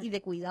domésticas Claro. y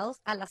de cuidados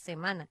a la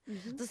semana.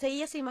 Ujú. Entonces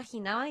ella se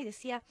imaginaba y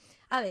decía,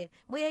 a ver,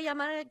 voy a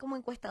llamar como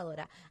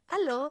encuestadora.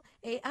 Aló,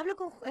 hablo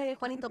con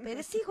Juanito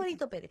Pérez. Sí,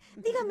 Juanito Pérez.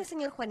 Dígame,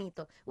 señor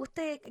Juanito,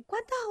 ¿usted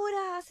cuántas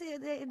horas hace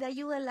de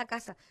ayuda en la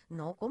casa?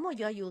 No, ¿cómo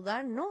yo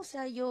ayudar? No, o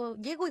sea, yo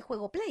llego y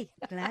juego play.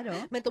 Claro.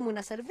 Me tomo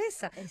una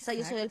cerveza. O sea,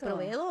 yo soy el Exacto.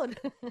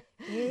 proveedor.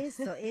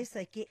 Eso, es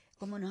que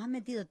como nos han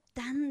metido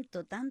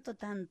tanto,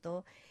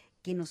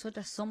 que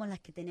nosotras somos las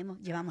que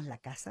llevamos la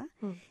casa,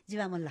 Mm.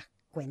 llevamos las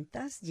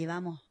cuentas,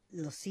 llevamos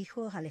los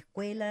hijos a la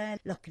escuela,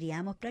 los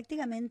criamos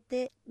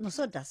prácticamente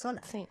nosotras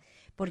solas, Sí,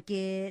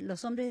 porque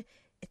los hombres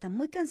están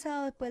muy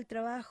cansados después del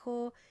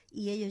trabajo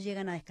y ellos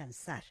llegan a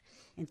descansar.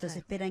 Entonces Claro.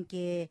 esperan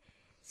que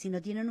si no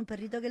tienen un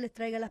perrito que les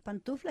traiga las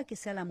pantuflas, que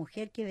sea la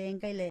mujer que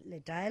venga y le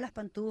trae las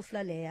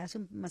pantuflas, le hace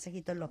un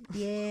masajito en los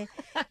pies,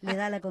 le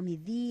da la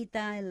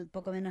comidita,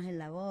 poco menos en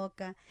la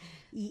boca.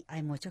 Y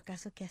hay muchos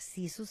casos que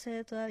así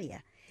sucede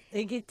todavía.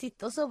 es que es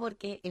chistoso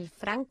porque el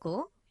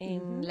Franco, en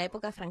Ujú. la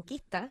época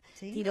franquista,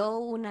 ¿Sí? tiró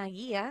una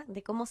guía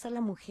de cómo ser la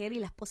mujer y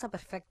la esposa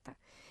perfecta.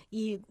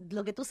 Y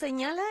lo que tú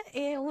señalas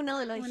es uno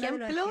de los Uno de los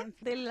ejemplos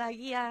ejemplos. de la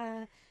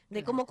guía de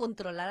Claro. cómo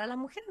controlar a la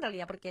mujer en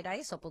realidad, porque era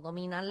eso, pues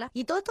dominarla.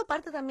 Y todo esto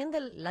parte también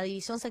de la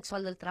división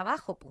sexual del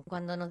trabajo, pues,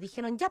 cuando nos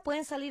dijeron ya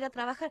pueden salir a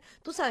trabajar.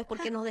 ¿Tú sabes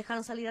por qué nos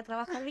dejaron salir a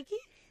trabajar, Vicky?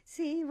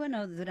 Sí,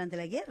 bueno, durante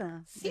la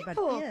guerra, Sí, de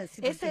po, partida.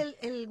 Sí, es porque-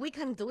 el We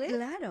Can Do It.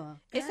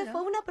 Claro, Ese claro.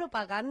 fue una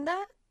propaganda,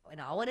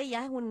 bueno, ahora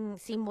ya es un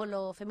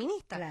símbolo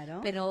feminista,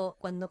 Claro. pero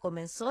cuando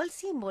comenzó el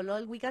símbolo,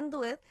 el We Can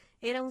Do It,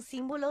 era un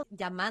símbolo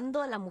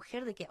llamando a la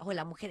mujer de que, oh,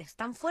 la mujer es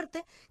tan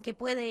fuerte que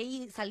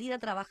puede salir a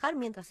trabajar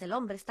mientras el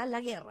hombre está en la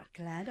guerra.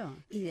 Claro.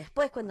 Y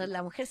después, cuando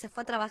la mujer se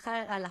fue a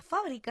trabajar a la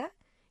fábrica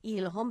y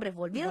los hombres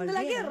volvieron de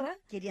la guerra,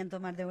 Querían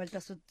tomar de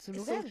vuelta su su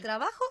lugar.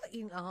 trabajo,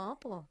 y no,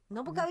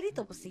 pues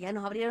cabrito, pues si ya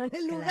nos abrieron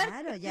el lugar.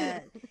 Claro,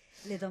 ya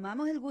le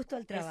tomamos el gusto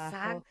al trabajo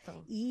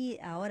Exacto. y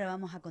ahora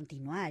vamos a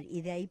continuar.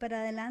 Y de ahí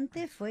para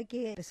adelante fue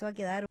que empezó a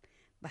quedar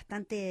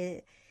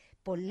bastante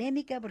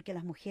polémica porque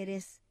las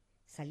mujeres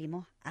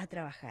salimos a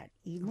trabajar.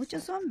 Y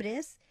muchos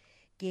hombres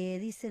que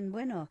dicen,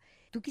 bueno,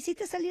 tú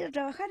quisiste salir a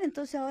trabajar,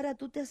 entonces ahora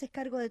tú te haces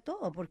cargo de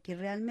todo, porque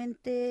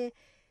realmente,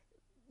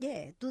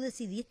 tú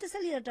decidiste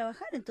salir a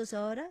trabajar, entonces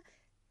ahora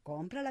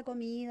compra la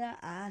comida,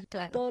 haz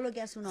Claro. todo lo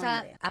que hace un O sea,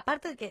 hombre.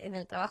 aparte de que en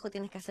el trabajo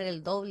tienes que hacer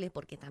el doble,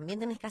 porque también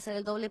tienes que hacer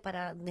el doble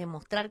para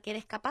demostrar que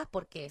eres capaz,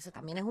 porque eso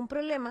también es un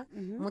problema.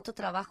 Ujú. Muchos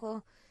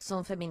trabajos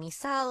son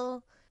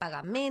feminizados,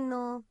 pagan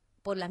menos,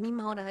 por las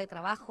mismas horas de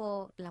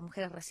trabajo las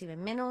mujeres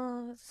reciben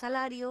menos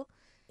salario.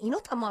 Y no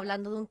estamos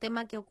hablando de un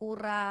tema que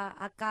ocurra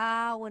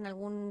acá o en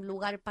algún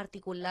lugar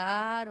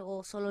particular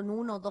o solo en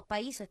uno o dos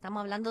países.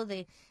 Estamos hablando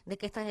de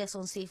que estas ya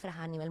son cifras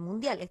a nivel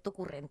mundial. Esto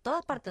ocurre en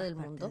todas partes del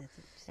mundo.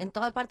 En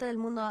todas partes del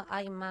mundo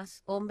hay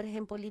más hombres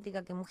en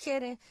política que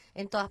mujeres.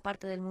 En todas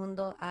partes del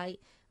mundo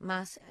hay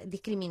más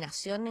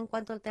discriminación en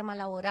cuanto al tema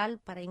laboral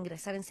para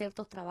ingresar en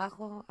ciertos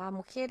trabajos a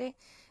mujeres,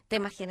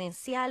 temas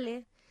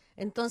gerenciales.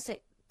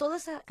 Entonces, toda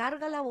esa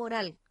carga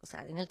laboral, o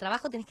sea, en el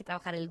trabajo tienes que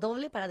trabajar el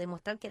doble para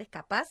demostrar que eres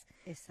capaz,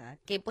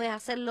 Exacto, que puedes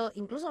hacerlo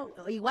incluso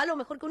igual o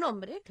mejor que un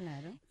hombre.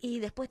 claro. Y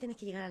después tienes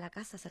que llegar a la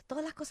casa, hacer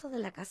todas las cosas de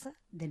la casa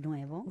De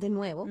nuevo. de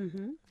nuevo,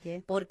 Ujú,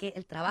 que porque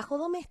el trabajo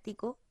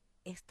doméstico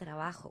es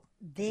trabajo.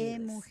 de Y es-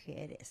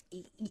 mujeres.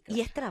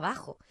 y es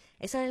trabajo.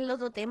 Ese es el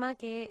otro tema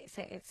que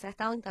se ha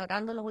estado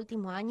integrando en los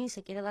últimos años y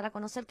se quiere dar a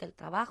conocer que el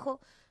trabajo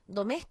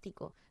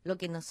doméstico, lo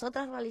que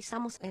nosotras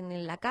realizamos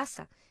en la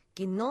casa,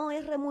 que no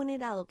es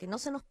remunerado, que no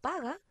se nos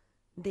paga,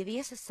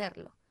 debiese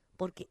serlo,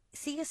 porque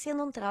sigue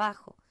siendo un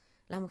trabajo.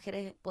 Las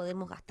mujeres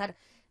podemos gastar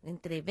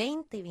entre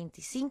 20 y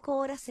 25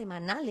 horas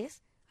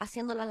semanales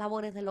haciendo las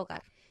labores del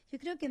hogar. Yo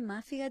creo que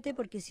más, fíjate,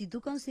 porque si tú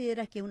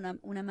consideras que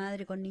una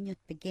madre con niños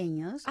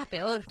pequeños, Ah,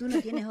 peor. tú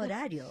no tienes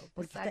horario,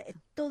 porque Exacto.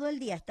 todo el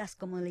día estás,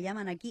 como le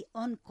llaman aquí,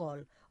 on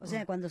call. O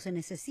sea, cuando se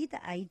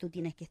necesita, ahí tú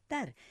tienes que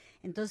estar.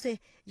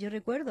 Entonces, yo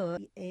recuerdo,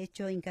 he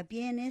hecho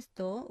hincapié en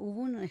esto, hubo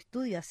un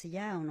estudio hace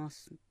ya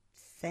unos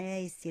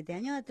 6, 7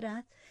 años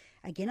atrás,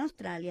 aquí en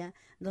Australia,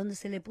 donde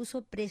se le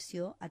puso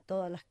precio a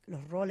todos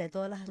los roles, a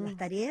todas las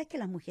tareas que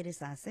las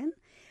mujeres hacen,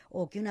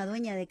 o que una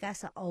dueña de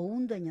casa o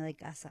un dueño de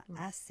casa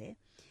hace,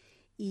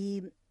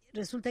 y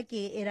resulta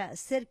que era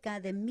cerca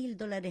de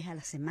 $1,000 a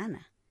la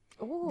semana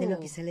de lo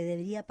que se le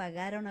debería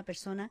pagar a una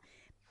persona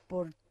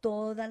por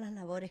todas las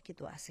labores que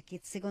tú haces, que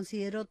se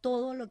consideró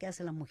todo lo que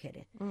hacen las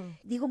mujeres.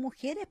 Digo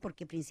mujeres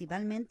porque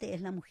principalmente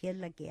es la mujer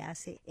la que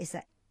hace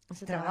ese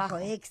trabajo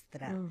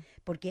extra,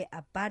 porque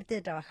aparte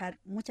de trabajar,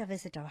 muchas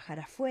veces trabajar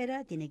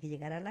afuera, tiene que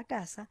llegar a la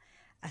casa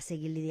a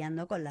seguir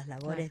lidiando con las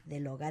labores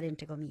del hogar,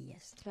 entre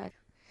comillas. Claro.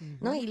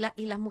 ¿No? Y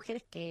las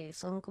mujeres que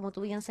son, como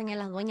tú bien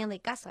señalas, las dueñas de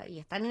casa y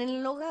están en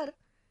el hogar,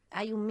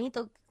 hay un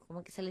mito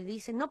como que se les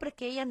dice, no, pero es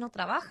que ellas no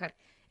trabajan,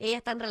 ellas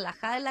están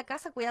relajadas en la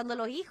casa cuidando a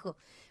los hijos.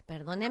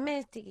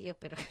 Perdónenme, chiquillos,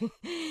 pero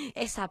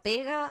esa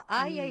pega,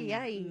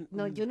 ay,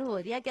 no, yo no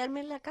podría quedarme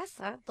en la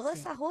casa todas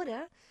esas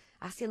horas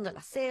haciendo el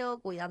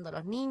aseo, cuidando a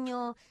los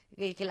niños,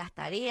 que las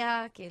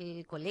tareas, que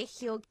el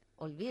colegio,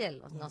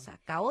 olvídenlo, no, o sea,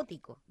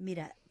 caótico.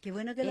 Mira, qué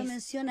bueno que lo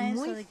menciona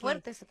eso. Muy de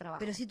fuerte que, ese trabajo.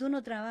 pero si tú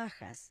no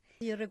trabajas,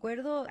 yo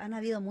recuerdo, han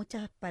habido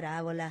muchas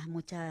parábolas,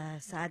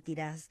 muchas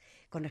sátiras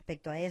con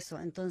respecto a eso.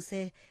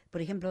 Entonces,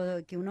 por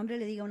ejemplo, que un hombre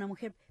le diga a una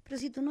mujer, pero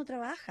si tú no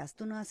trabajas,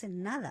 tú no haces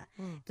nada.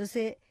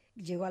 Entonces,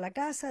 llegó a la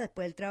casa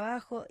después del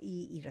trabajo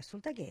y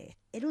resulta que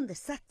era un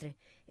desastre.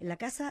 En la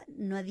casa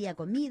no había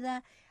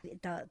comida,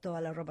 estaba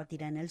toda la ropa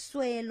tirada en el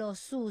suelo,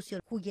 sucio,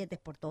 juguetes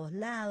por todos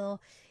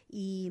lados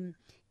y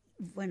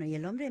bueno, y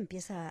el hombre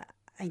empieza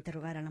a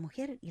interrogar a la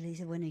mujer y le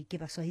dice, bueno, ¿y qué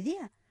pasó hoy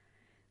día?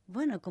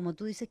 Bueno, como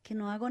tú dices que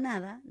no hago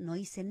nada, no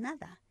hice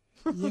nada.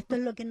 Y esto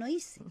es lo que no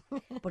hice.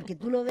 Porque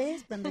tú lo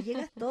ves, cuando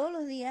llegas todos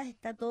los días,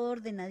 está todo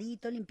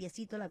ordenadito,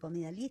 limpiecito, la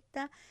comida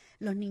lista,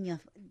 los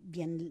niños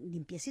bien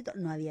limpiecitos,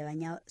 no había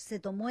bañado. Se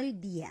tomó el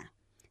día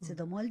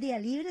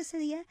libre ese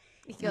día.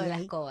 Y quedó la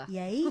escoba. Y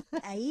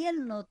ahí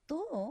él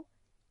notó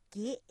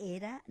que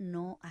era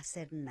no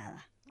hacer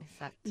nada.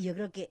 Exacto. Y yo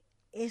creo que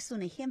es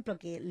un ejemplo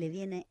que le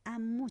viene a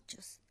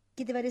muchos.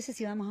 ¿Qué te parece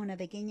si vamos a una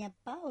pequeña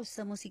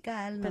pausa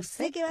musical? No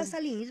Perfecto. sé qué va a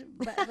salir,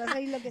 va a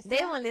salir lo que sea.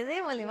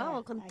 Démosle,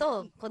 vamos, con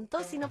todo,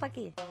 si no, ¿para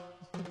qué?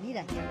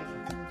 Mira, qué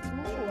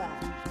rico. Ua.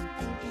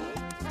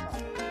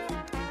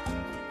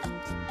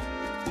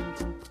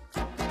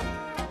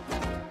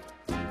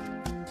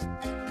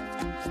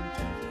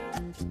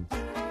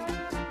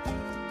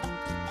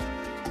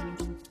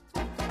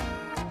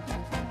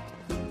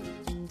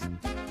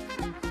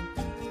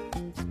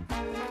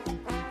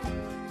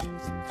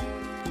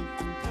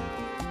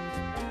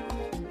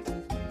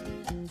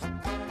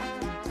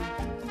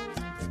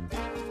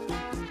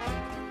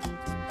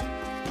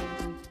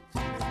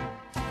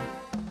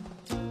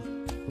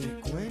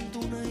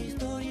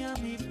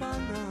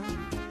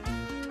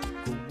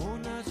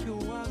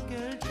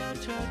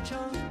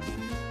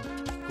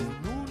 Con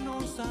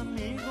unos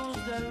amigos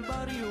del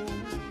barrio,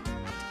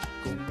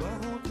 con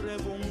bajo,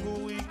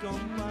 trebongo y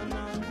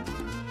campana,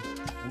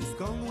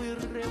 buscando y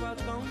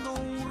rebatando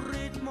un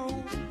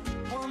ritmo,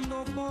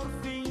 cuando por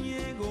fin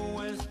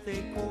llegó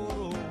este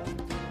coro.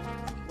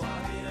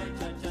 Guajira y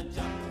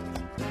cha-cha-cha,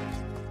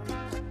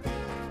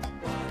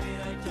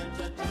 guajira y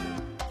cha-cha-cha.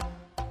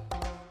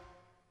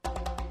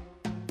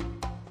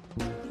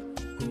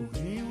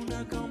 Cogí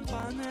una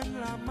campana en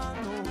la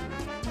mano,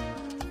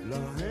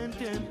 la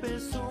gente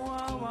empezó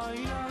a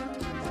bailar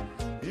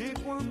y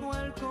cuando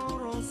el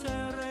coro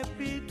se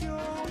repitió,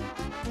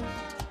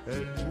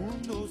 el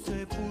mundo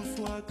se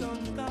puso a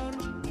cantar.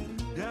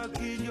 De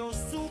aquí yo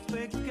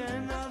supe que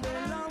en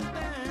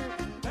adelante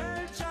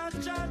el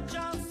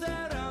cha-cha-cha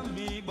será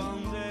mi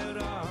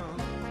bandera.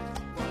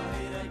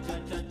 Guajira y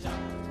cha-cha-cha,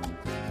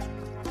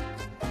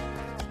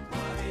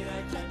 guajira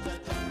y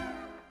cha-cha-cha.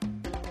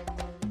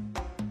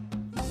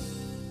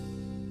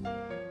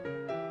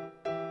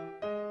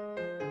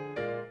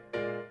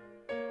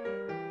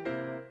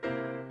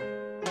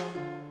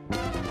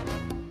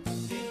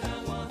 Linda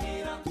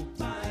Guajira,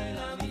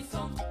 baila mi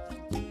son.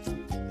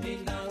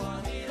 Linda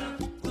Guajira,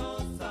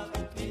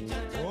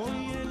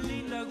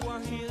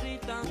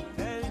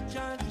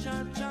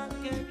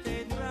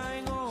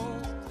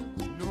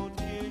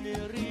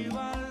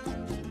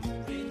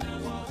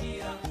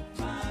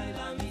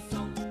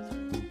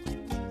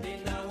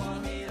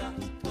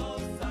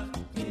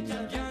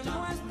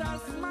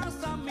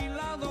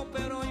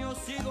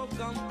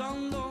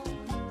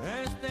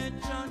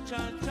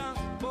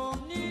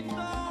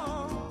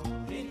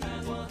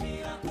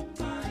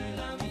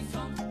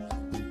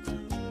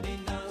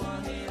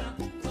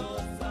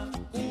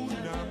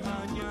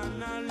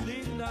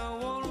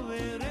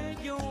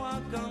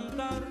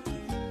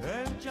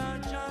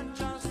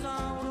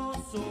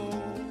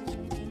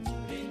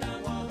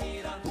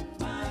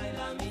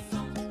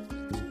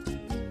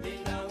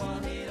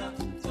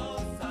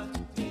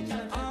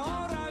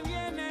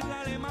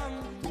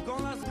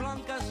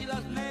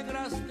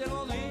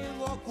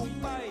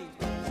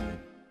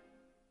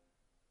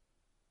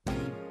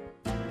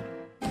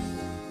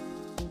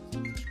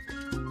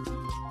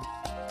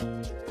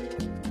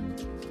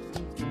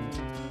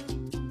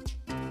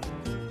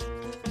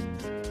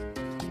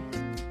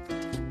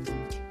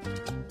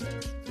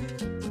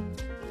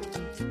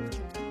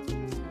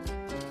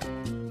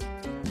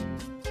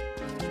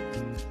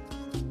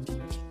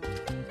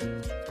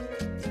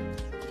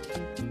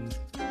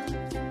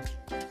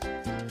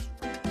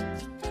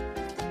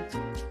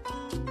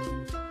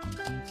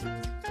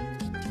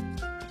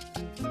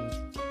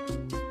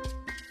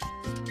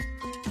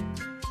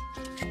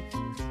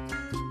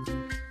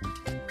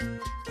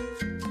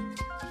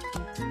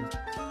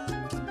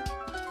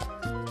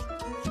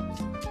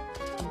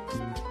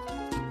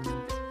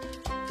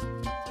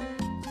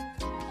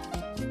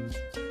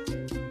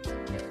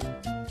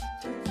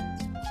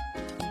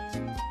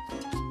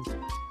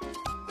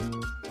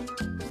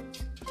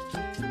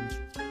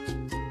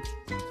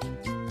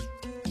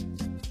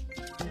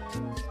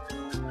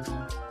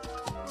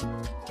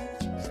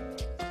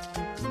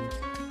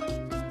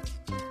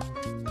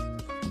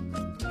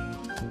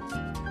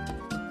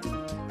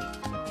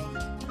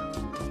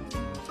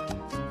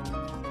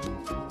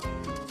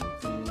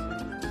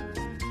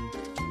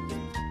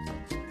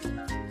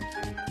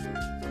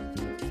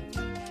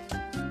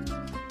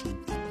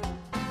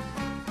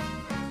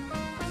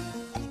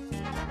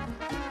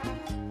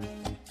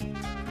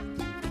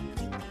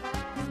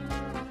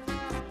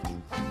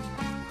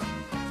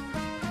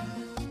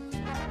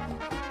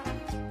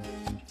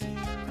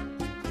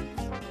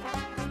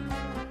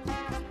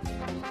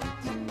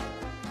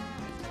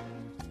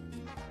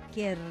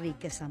 Qué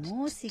rica esa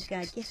música.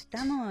 Aquí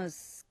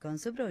estamos con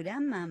su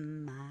programa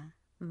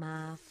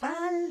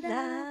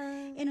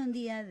Mafalda. en un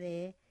día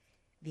de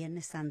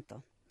Viernes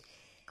Santo.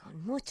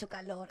 Con mucho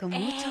calor. Con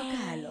mucho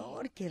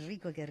calor. Qué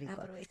rico, qué rico.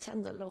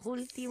 Aprovechando los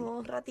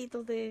últimos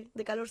ratitos de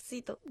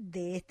calorcito.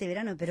 De este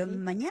verano, pero Sí.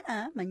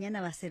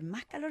 mañana va a ser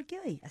más calor que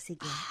hoy, así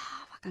que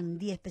un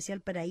día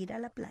especial para ir a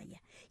la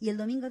playa. Y el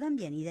domingo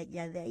también, y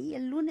ya de ahí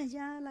el lunes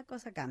ya la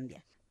cosa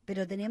cambia.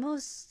 Pero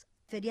tenemos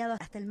feriado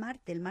hasta el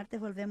martes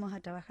volvemos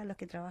a trabajar los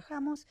que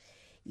trabajamos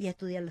y a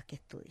estudiar los que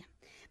estudian.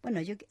 Bueno,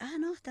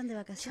 no, están de Yo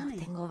vacaciones.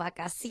 tengo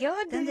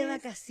vacaciones. Están de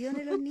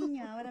vacaciones los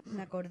niños, ahora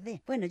me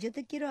acordé. Bueno, yo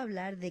te quiero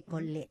hablar de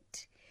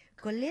Colette.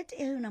 Colette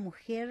es una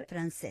mujer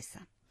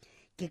francesa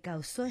que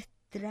causó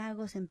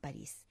estragos en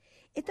París.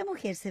 Esta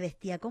mujer se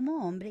vestía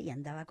como hombre y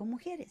andaba con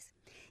mujeres.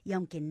 Y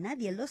aunque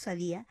nadie lo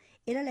sabía,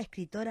 era la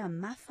escritora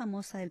más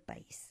famosa del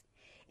país.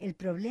 El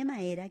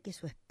problema era que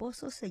su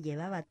esposo se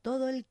llevaba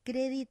todo el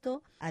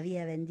crédito,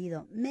 había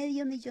vendido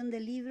 500.000 de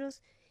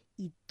libros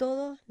y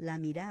todos la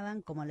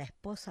miraban como la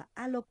esposa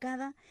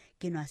alocada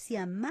que no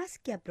hacía más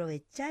que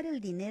aprovechar el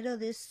dinero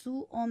de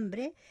su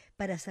hombre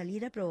para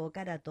salir a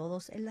provocar a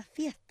todos en las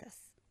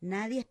fiestas.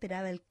 Nadie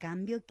esperaba el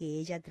cambio que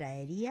ella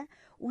traería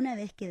una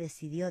vez que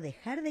decidió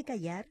dejar de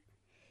callar,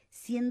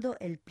 siendo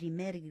el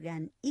primer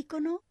gran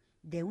ícono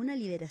de una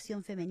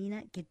liberación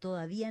femenina que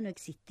todavía no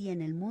existía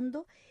en el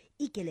mundo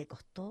y que le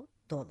costó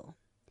todo.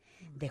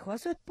 Dejó a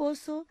su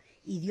esposo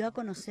y dio a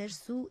conocer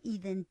su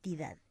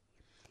identidad.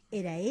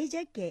 Era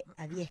ella que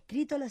había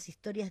escrito las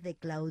historias de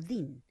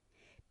Claudine,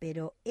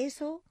 pero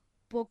eso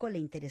poco le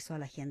interesó a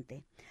la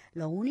gente.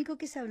 Lo único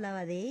que se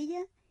hablaba de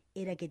ella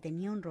era que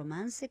tenía un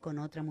romance con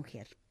otra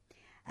mujer.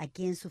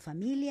 Aquí en su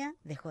familia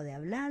dejó de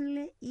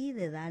hablarle y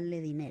de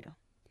darle dinero.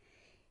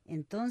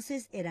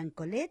 Entonces eran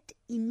Colette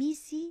y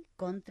Missy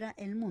contra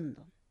el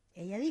mundo.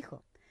 Ella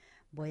dijo: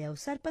 voy a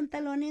usar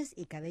pantalones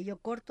y cabello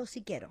corto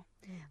si quiero.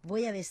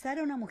 Voy a besar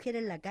a una mujer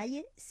en la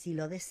calle si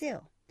lo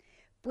deseo.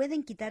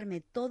 Pueden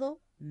quitarme todo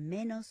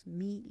menos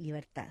mi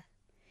libertad.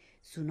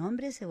 Su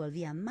nombre se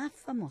volvía más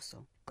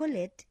famoso.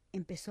 Colette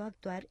empezó a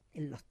actuar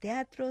en los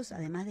teatros,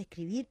 además de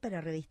escribir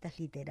para revistas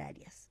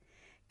literarias.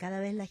 Cada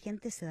vez la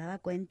gente se daba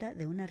cuenta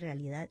de una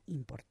realidad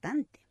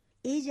importante.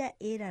 Ella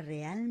era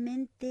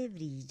realmente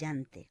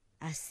brillante.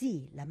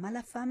 Así, la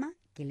mala fama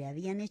que le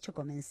habían hecho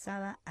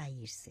comenzaba a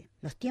irse.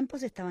 Los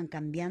tiempos estaban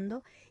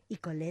cambiando y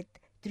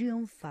Colette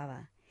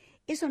triunfaba.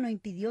 Eso no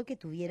impidió que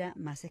tuviera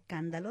más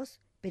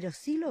escándalos, pero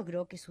sí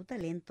logró que su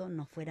talento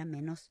no fuera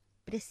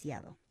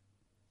menospreciado,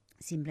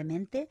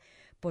 simplemente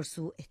por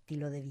su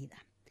estilo de vida.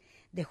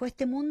 Dejó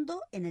este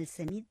mundo en el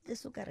cenit de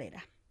su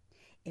carrera.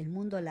 El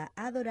mundo la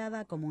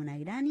adoraba como una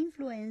gran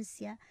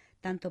influencia,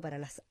 tanto para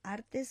las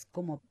artes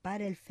como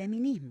para el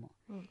feminismo.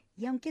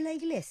 Y aunque la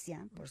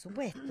Iglesia, por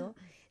supuesto,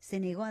 se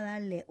negó a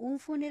darle un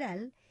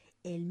funeral,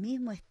 el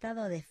mismo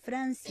Estado de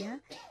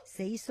Francia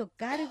se hizo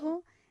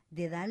cargo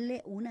de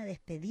darle una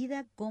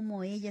despedida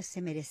como ella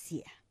se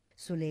merecía.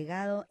 Su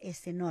legado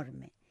es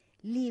enorme.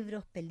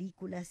 Libros,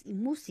 películas y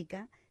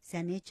música se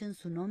han hecho en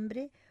su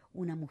nombre.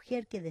 Una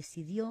mujer que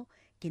decidió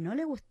que no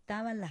le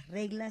gustaban las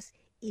reglas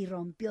y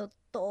rompió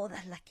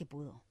todas las que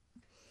pudo.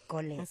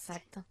 Colette.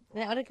 Exacto.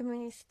 Ahora que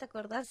me hiciste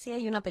acordar, sí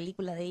hay una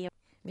película de ella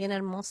bien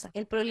hermosa.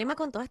 El problema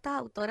con todas estas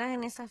autoras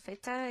en esa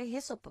fecha es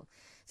eso, po.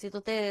 Si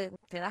tú te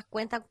das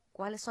cuenta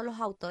cuáles son los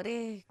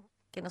autores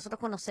que nosotros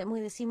conocemos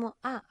y decimos,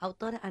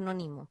 autor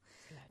anónimo.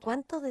 Claro.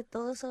 ¿Cuántos de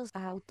todos esos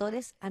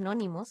autores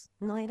anónimos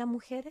no eran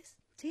mujeres?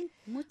 Sí,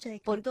 muchas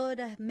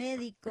escritoras,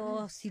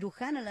 médicos,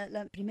 cirujanas.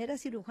 La primera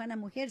cirujana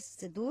mujer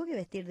se tuvo que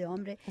vestir de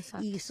hombre.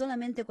 Exacto. Y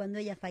solamente cuando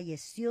ella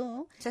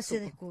falleció Se se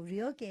supo.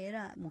 descubrió que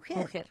era mujer.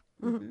 Mujer.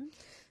 Ujú.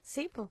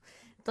 Sí, pues.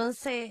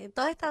 Entonces,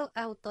 todas estas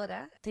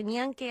autoras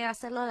tenían que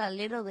hacerlo al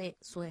alero de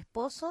sus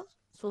esposos,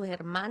 sus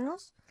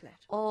hermanos Claro.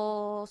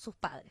 o sus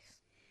padres.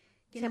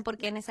 Que Dicen no-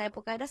 porque en esa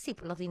época era así,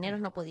 pues los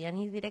dineros no podían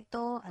ir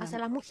directo hacia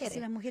las mujeres.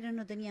 Si las mujeres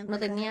no tenían No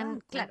cuenta de tenían,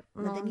 banco, claro,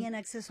 no no- tenían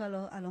acceso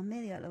a los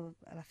medios,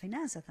 a las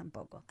finanzas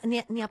tampoco.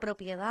 Ni a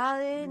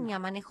propiedades, No. ni a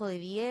manejo de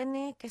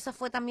bienes, que esa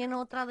fue también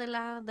otra de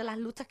las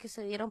luchas que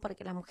se dieron para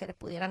que las mujeres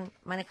pudieran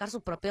manejar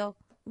sus propios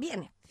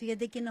bienes.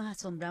 Fíjate que nos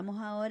asombramos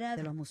ahora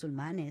de los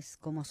musulmanes,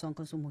 cómo son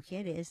con sus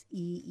mujeres,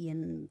 y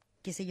en,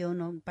 qué sé yo,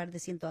 un par de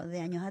cientos de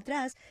años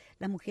atrás,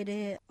 las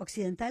mujeres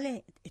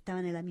occidentales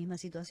estaban en la misma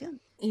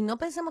situación. Y no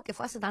pensemos que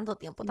fue hace tanto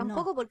tiempo No.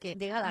 tampoco, porque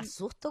llega a dar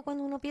susto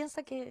cuando uno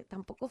piensa que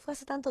tampoco fue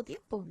hace tanto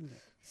tiempo. O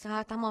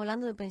sea, estamos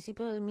hablando del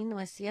principio de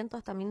 1900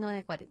 hasta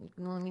 1940,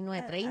 no,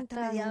 1930,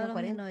 Hasta mediados de los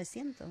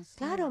 1940. 1900.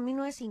 Claro,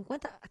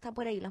 1950, hasta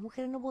por ahí. Las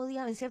mujeres no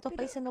podían, en ciertos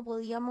países no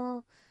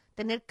podíamos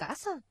tener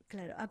casa.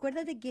 Claro,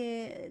 acuérdate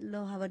que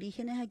los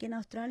aborígenes aquí en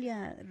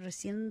Australia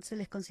recién se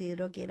les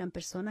consideró que eran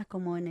personas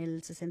como en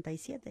el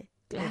 67.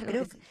 Claro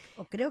creo, que sí.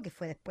 o creo que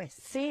fue después.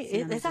 Sí, si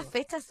no me esas equivoco.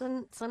 fechas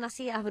son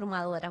así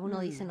abrumadoras. Uno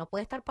dice, no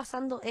puede estar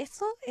pasando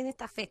eso en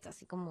esta fecha.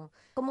 Así como,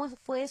 ¿cómo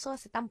fue eso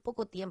hace tan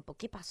poco tiempo?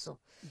 ¿Qué pasó?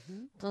 Ujú.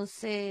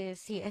 Entonces,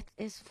 sí,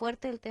 es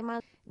fuerte el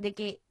tema de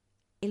que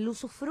el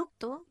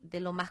usufructo de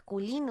lo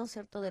masculino,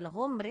 ¿cierto?, de los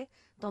hombres,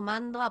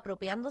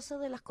 apropiándose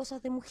de las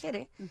cosas de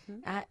mujeres.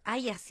 Ujú.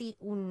 Hay así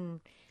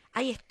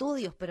hay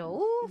estudios, pero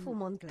un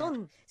montón.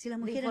 Claro. Si las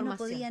de mujeres no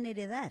información. podían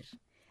heredar,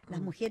 las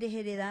Mm. mujeres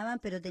heredaban,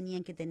 pero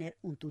tenían que tener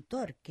un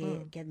tutor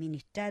que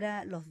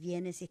administrara los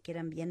bienes, si es que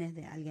eran bienes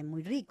de alguien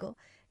muy rico.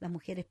 Las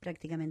mujeres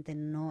prácticamente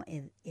no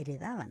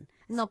heredaban.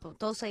 No, pues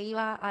todo se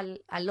iba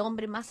al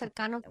hombre más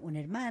cercano. Un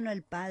hermano,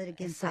 el padre,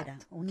 quien fuera,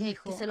 Exacto, un que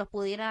hijo. se los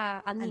pudiera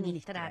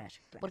administrar,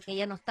 Claro. porque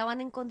ellas no estaban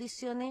en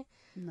condiciones,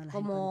 No las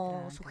como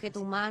encontraban sujeto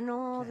capacidad.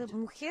 humano de Claro.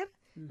 mujer,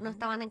 no Ujú.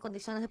 estaban en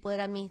condiciones de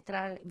poder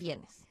administrar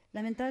bienes.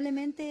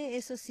 Lamentablemente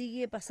eso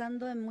sigue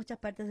pasando en muchas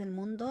partes del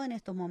mundo en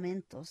estos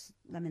momentos,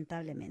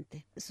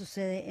 lamentablemente.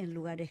 Sucede en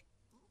lugares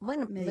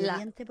Bueno, Medio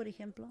Oriente, por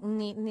ejemplo.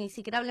 ni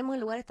siquiera hablemos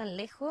de lugares tan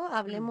lejos,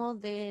 hablemos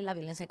de la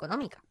violencia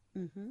económica.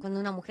 Ujú. Cuando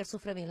una mujer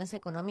sufre violencia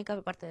económica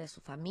por parte de su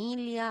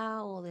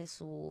familia o de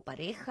su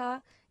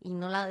pareja y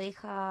no la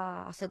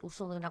deja hacer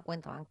uso de una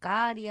cuenta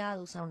bancaria,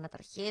 de usar una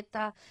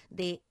tarjeta,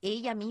 de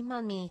ella misma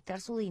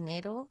administrar su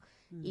dinero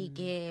y Mm.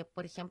 que,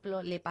 por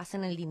ejemplo, le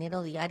pasen el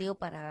dinero diario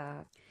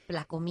para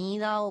la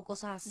comida o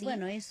cosas así.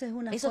 Bueno, eso es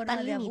una Eso forma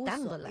están de abuso.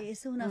 limitándola. Esa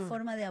es una Mm.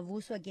 forma de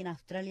abuso aquí en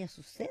Australia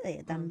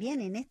sucede. También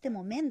en este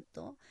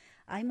momento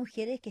hay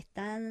mujeres que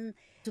están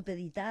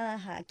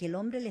supeditadas a que el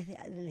hombre les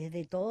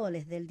dé todo,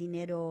 les dé el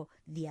dinero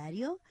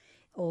diario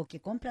o que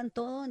compran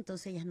todo,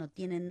 entonces ellas no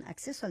tienen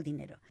acceso al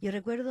dinero. Yo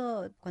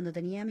recuerdo cuando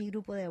tenía mi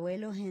grupo de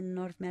abuelos en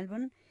North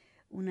Melbourne,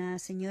 una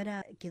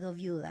señora quedó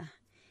viuda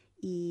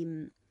y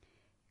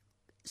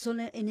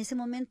solo en ese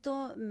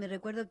momento me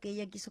recuerdo que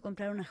ella quiso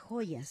comprar unas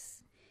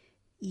joyas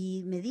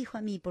y me dijo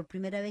a mí, por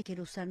primera vez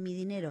quiero usar mi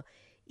dinero.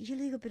 Y yo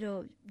le digo,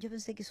 pero yo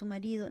pensé que su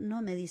marido,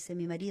 no, me dice,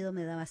 mi marido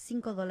me daba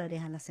 $5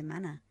 a la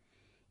semana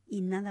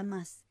y nada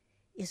más.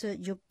 Eso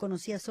yo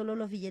conocía solo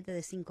los billetes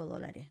de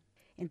 $5.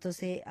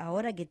 Entonces,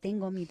 ahora que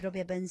tengo mi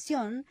propia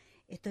pensión,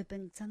 estoy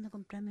pensando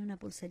comprarme una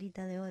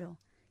pulserita de oro.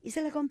 Y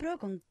se la compró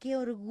con qué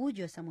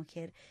orgullo esa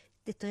mujer.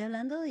 Te estoy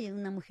hablando de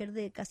una mujer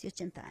de casi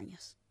 80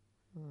 años.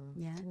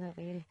 ¿Ya? Qué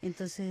terrible.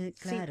 Entonces,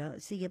 Sí. claro,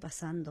 sigue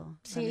pasando.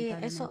 Sí,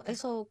 lamentablemente.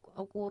 eso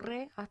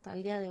ocurre hasta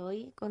el día de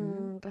hoy con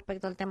Ujú.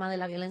 respecto al tema de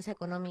la violencia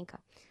económica.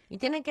 Y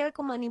tiene que ver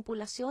con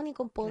manipulación y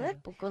con poder,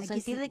 Claro. pues, con Aquí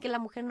sentir se- de que la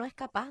mujer no es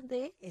capaz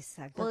de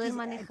Exacto. poder Aquí se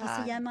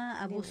manejar llama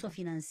el abuso dinero.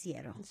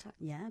 financiero,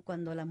 Exacto. ¿ya?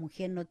 Cuando la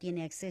mujer no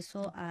tiene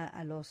acceso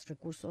a los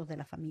recursos de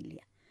la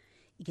familia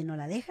y que no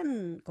la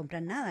dejan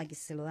comprar nada, que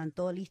se lo dan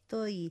todo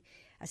listo y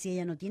así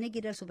ella no tiene que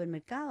ir al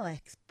supermercado a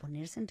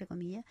exponerse, entre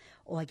comillas,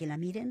 o a que la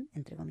miren,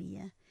 entre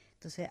comillas.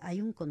 Entonces hay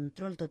un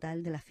control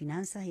total de las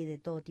finanzas y de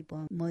todo tipo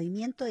de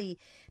movimiento y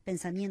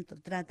pensamiento.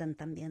 Tratan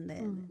también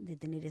de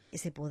tener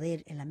ese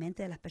poder en la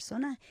mente de las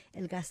personas.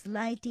 El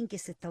gaslighting que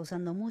se está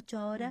usando mucho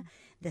ahora,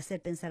 de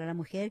hacer pensar a la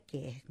mujer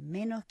que es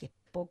menos, que es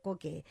poco,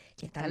 que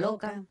está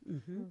loca.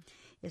 Ujú.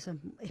 Eso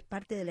es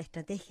parte de la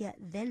estrategia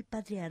del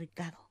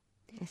patriarcado.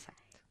 Exacto.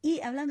 Y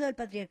hablando del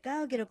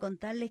patriarcado, quiero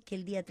contarles que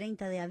el día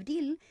 30 de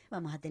abril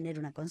vamos a tener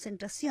una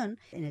concentración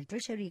en el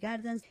Treasury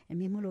Gardens, el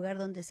mismo lugar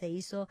donde se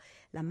hizo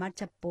la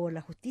marcha por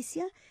la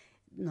justicia.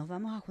 Nos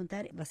vamos a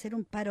juntar, va a ser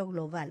un paro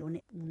global,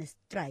 un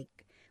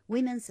strike,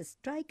 Women's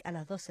Strike a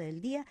las 12 del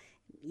día.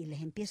 Y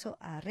les empiezo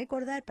a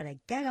recordar para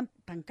que hagan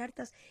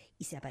pancartas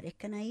y se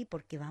aparezcan ahí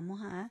porque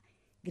vamos a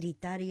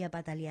gritar y a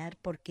patalear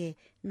porque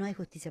no hay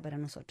justicia para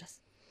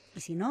nosotras. Y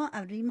si no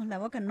abrimos la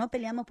boca, no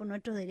peleamos por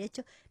nuestros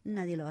derechos,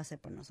 nadie lo va a hacer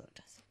por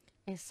nosotras.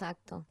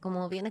 Exacto.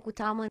 Como bien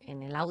escuchábamos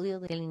en el audio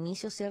del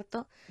inicio,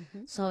 ¿cierto?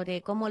 Ujú.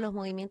 Sobre cómo los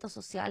movimientos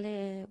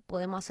sociales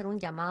podemos hacer un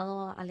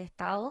llamado al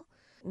Estado.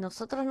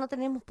 Nosotros no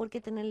tenemos por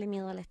qué tenerle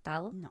miedo al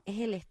Estado. No. Es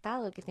el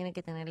Estado el que tiene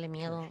que tenerle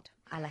miedo Claro.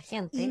 a la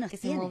gente Y nos que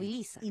se tienen,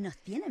 moviliza. y nos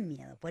tienen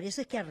miedo. Por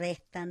eso es que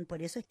arrestan,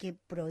 por eso es que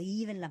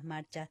prohíben las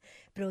marchas,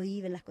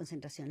 prohíben las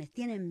concentraciones.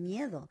 Tienen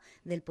miedo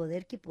del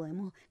poder que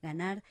podemos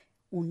ganar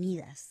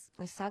unidas.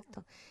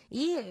 Exacto.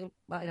 Y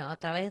bueno, a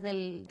través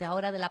de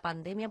ahora de la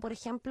pandemia, por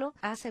ejemplo,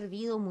 ha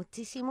servido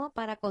muchísimo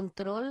para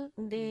control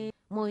de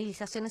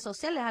movilizaciones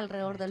sociales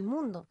alrededor Claro. del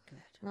mundo.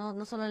 Claro.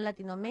 No solo en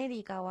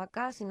Latinoamérica o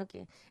acá, sino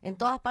que en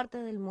todas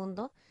partes del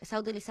mundo se ha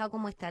utilizado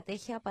como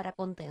estrategia para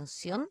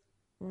contención,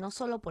 no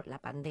solo por la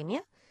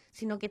pandemia,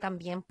 sino que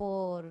también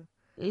por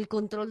el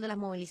control de las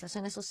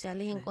movilizaciones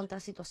sociales en Claro. contra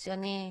de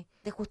situaciones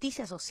de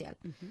justicia social.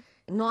 Ujú.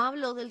 No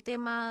hablo del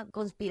tema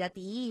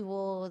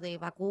conspirativo, de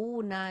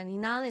vacuna, ni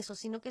nada de eso,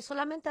 sino que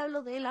solamente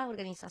hablo de las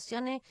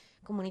organizaciones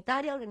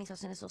comunitarias,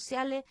 organizaciones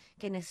sociales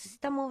que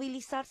necesitan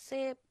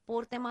movilizarse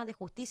por temas de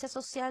justicia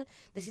social,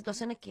 de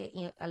situaciones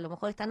que a lo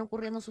mejor están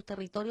ocurriendo en sus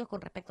territorios con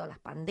respecto a las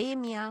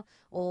pandemias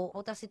o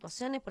otras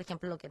situaciones, por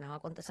ejemplo, lo que nos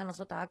acontece a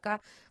nosotros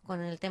acá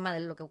con el tema de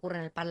lo que ocurre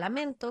en el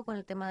Parlamento, con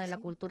el tema de la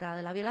Sí. cultura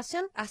de la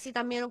violación. Así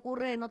también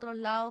ocurre en otros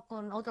lados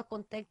con otros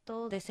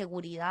contextos de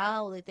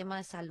seguridad o de temas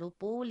de salud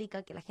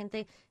pública, que la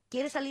gente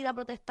quiere salir a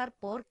protestar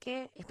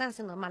porque están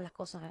haciendo mal las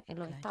cosas en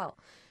los Claro. estados.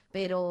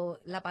 Pero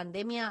la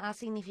pandemia ha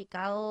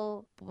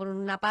significado, por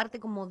una parte,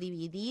 como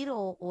dividir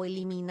o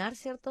eliminar,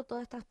 ¿cierto?,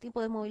 todos estos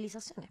tipos de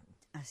movilizaciones.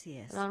 Así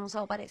es. Lo han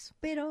usado para eso.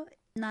 Pero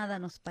nada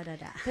nos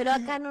parará. Pero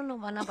acá no nos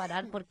van a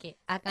parar porque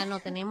acá no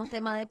tenemos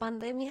tema de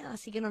pandemia,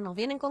 así que no nos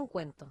vienen con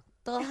cuentos.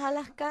 Todas a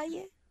las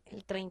calles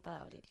el 30 de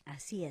abril.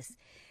 Así es.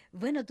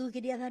 Bueno, tú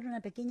querías dar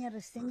una pequeña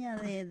reseña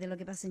de lo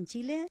que pasa en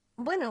Chile.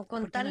 Bueno,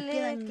 Porque nos contarles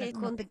quedan que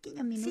unos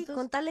pequeños minutos. sí,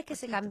 contarles que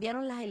se cortitos.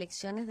 cambiaron las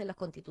elecciones de los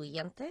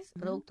constituyentes,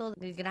 producto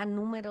del gran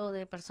número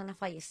de personas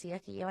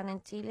fallecidas que llevan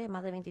en Chile,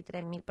 más de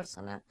 23.000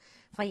 personas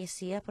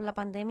fallecidas por la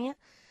pandemia.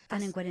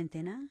 ¿Están en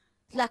cuarentena?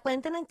 Las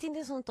cuarentenas en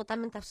Chile son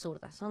totalmente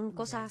absurdas, son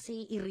cosas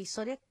así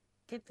irrisorias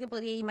que te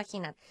podría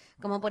imaginar.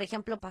 Como por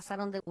ejemplo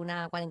pasaron de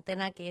una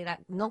cuarentena que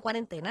era no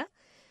cuarentena,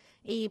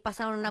 y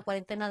pasaron a una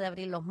cuarentena de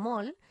abrir los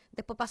malls,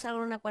 después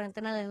pasaron a una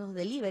cuarentena de los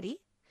delivery,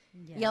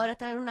 Ya. y ahora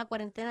están en una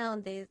cuarentena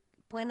donde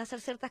pueden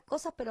hacer ciertas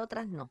cosas, pero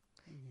otras no.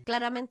 Ya.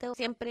 Claramente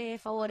siempre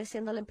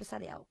favoreciendo al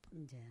empresariado.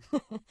 Ya.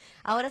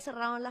 Ahora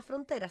cerraron las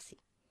fronteras, sí.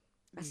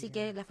 Así Ya.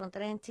 que las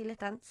fronteras en Chile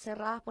están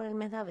cerradas por el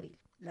mes de abril.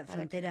 Las Para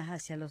fronteras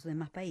hacia los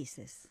demás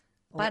países.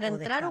 Para de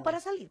entrar o Estado. para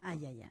salir. Ah,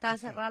 ya. Está Ok.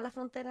 cerrada la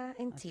frontera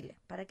en Ok. Chile,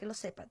 para que lo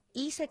sepan.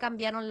 Y se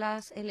cambiaron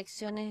las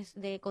elecciones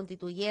de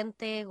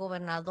constituyente,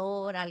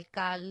 gobernador,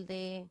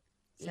 alcalde.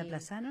 ¿Se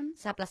aplazaron?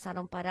 Se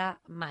aplazaron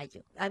para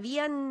mayo.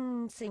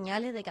 Habían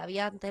señales de que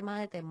había temas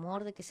de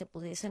temor de que se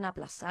pudiesen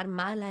aplazar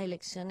más las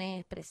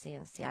elecciones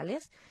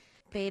presidenciales,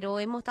 pero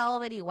hemos estado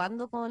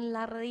averiguando con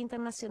la red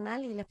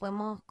internacional y les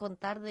podemos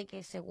contar de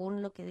que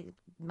según lo que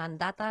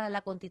mandata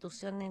la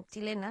constitución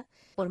chilena,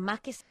 por más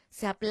que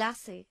se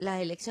aplace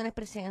las elecciones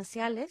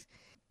presidenciales,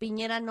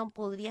 Piñera no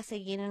podría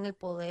seguir en el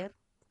poder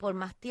por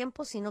más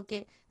tiempo, sino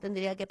que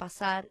tendría que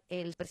pasar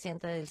el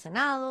presidente del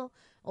Senado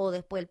o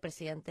después el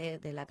presidente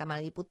de la Cámara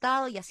de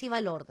Diputados y así va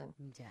el orden.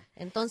 Ya.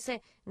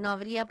 Entonces no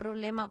habría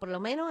problema, por lo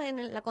menos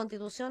en la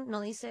Constitución no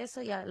dice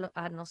eso, y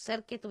a no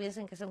ser que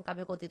tuviesen que hacer un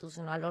cambio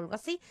constitucional o algo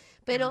así,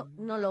 pero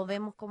no lo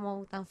vemos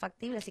como tan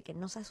factible, así que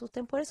no se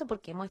asusten por eso,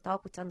 porque hemos estado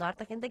escuchando a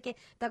harta gente que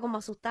está como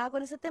asustada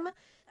con ese tema.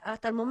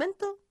 Hasta el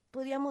momento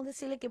podríamos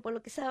decirle que por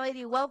lo que se ha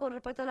averiguado con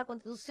respecto a la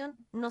Constitución,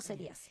 no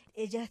sería así.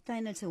 Ella está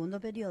en el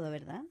segundo periodo,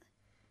 ¿verdad?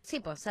 Sí,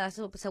 pues, o sea,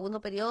 su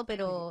segundo periodo,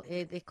 pero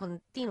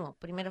discontinuo.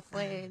 Primero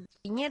fue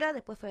Piñera,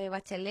 después fue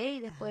Bachelet y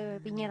después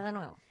Piñera de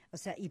nuevo. O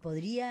sea, ¿y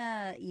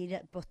podría ir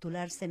a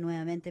postularse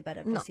nuevamente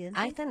para No, presidente?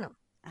 a este no.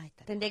 Ahí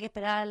está. Tendría que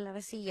esperar a la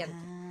vez siguiente.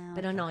 Ah,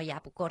 Pero ok. no,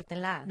 ya, pues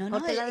córtenla. No,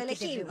 Córtenla de es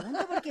que te elegir.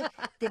 pregunto porque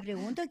te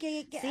pregunto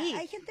que Sí.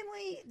 hay gente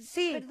muy,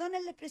 Sí.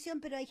 perdonen la expresión,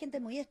 pero hay gente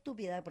muy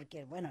estúpida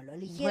porque, bueno, lo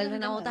eligieron Vuelven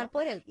de a nuevo votar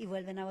por él. y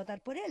vuelven a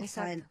votar por él. Exacto.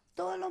 Saben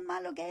todo lo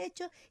malo que ha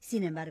hecho,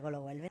 sin embargo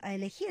lo vuelven a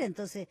elegir.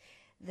 Entonces,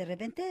 de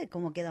repente,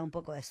 como queda un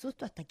poco de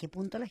susto, hasta qué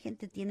punto la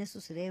gente tiene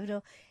su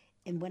cerebro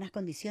en buenas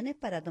condiciones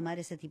para tomar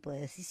ese tipo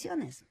de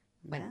decisiones.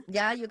 Bueno, ¿verdad?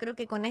 ya yo creo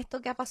que con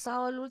esto que ha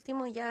pasado el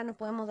último ya nos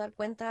podemos dar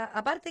cuenta,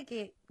 aparte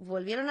que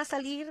volvieron a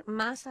salir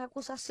más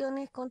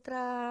acusaciones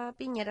contra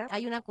Piñera,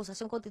 hay una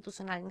acusación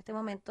constitucional en este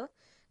momento,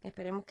 que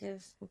esperemos que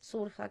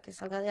surja, que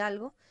salga de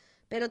algo,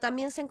 pero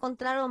también se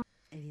encontraron,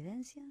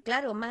 ¿Evidencia?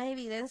 claro, más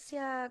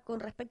evidencia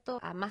con respecto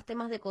a más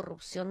temas de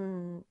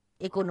corrupción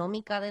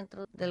económica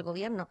dentro del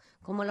gobierno,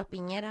 como los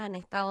Piñeras han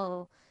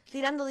estado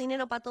tirando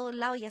dinero para todos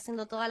lados y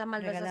haciendo todas las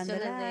Regalando el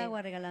malversaciones de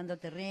agua, regalando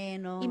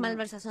terreno. y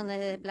malversaciones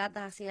de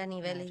plata así a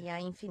niveles Claro. ya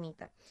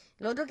infinitas.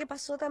 Lo otro que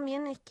pasó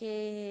también es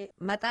que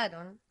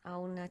mataron a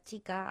una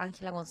chica,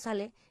 Ángela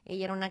González.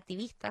 Ella era una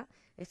activista,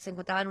 se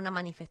encontraba en una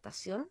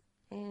manifestación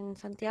en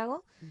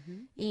Santiago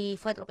Ujú. y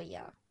fue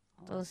atropellada.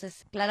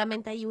 Entonces,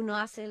 claramente ahí uno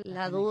hace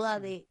la duda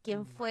conexión. de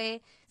quién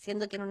fue,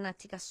 siendo que era una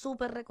chica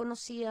súper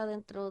reconocida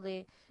dentro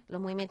de los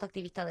movimientos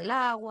activistas del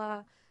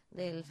agua,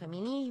 del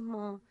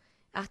feminismo.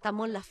 Hasta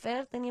Mon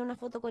Laferte tenía una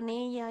foto con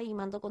ella y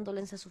mandó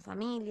condolencias a su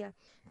familia.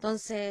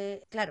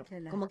 Entonces, claro,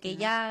 Qué como que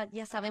lástima.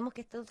 ya sabemos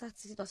que estas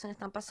situaciones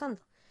están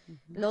pasando. Ujú.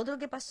 Lo otro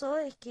que pasó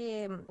es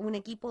que un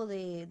equipo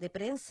de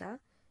prensa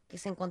que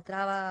se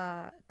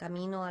encontraba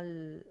camino a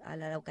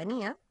la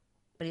Araucanía,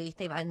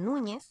 periodista Iván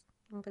Núñez,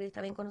 un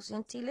periodista bien conocido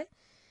en Chile,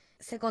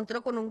 se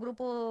encontró con un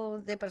grupo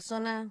de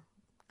personas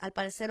al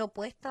parecer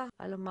opuestas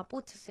a los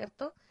mapuches,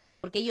 ¿cierto?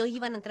 Porque ellos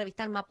iban a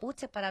entrevistar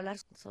mapuches para hablar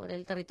sobre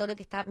el territorio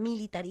que está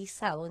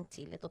militarizado en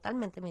Chile,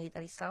 totalmente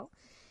militarizado,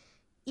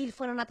 y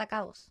fueron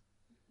atacados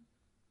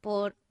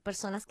por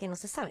personas que no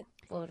se saben,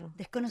 por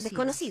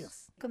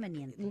desconocidos.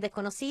 Conveniente.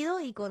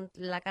 Desconocidos y con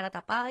la cara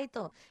tapada y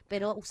todo,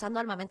 pero usando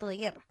armamento de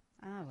guerra.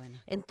 Ah, bueno.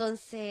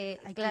 Entonces,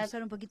 Hay que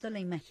usar un poquito la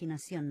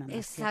imaginación nomás.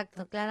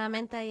 exacto,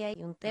 claramente ahí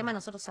hay un tema.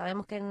 Nosotros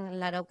sabemos que en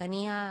la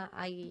Araucanía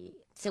hay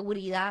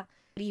seguridad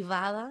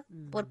privada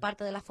por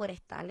parte de las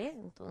forestales,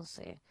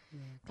 entonces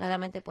 ¿Cierto?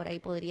 claramente por ahí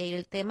podría ir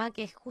el tema,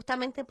 que es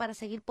justamente para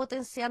seguir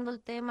potenciando el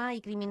tema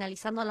y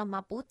criminalizando a los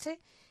mapuches,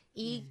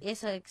 y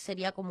esa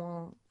sería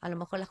como a lo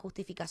mejor la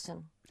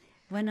justificación.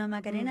 Bueno,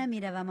 Macarena,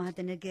 mira, vamos a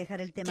tener que dejar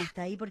el tema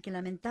hasta ahí porque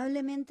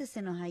lamentablemente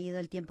se nos ha ido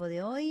el tiempo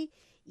de hoy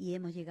y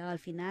hemos llegado al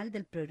final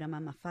del programa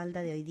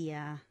Mafalda de hoy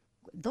día,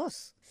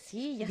 2.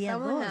 Sí, ya Día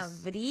estamos en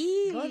 2.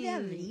 abril. 2 de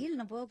abril,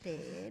 no puedo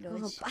creer.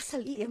 ¿Cómo Oye. pasa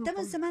el Y tiempo?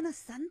 estamos en Semana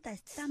Santa,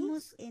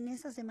 estamos en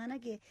esa semana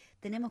que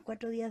tenemos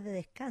 4 días de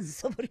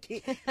descanso,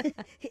 porque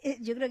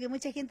yo creo que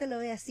mucha gente lo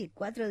ve así,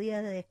 4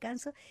 días de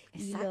descanso,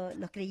 y Exacto.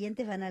 los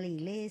creyentes van a la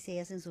iglesia y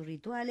hacen sus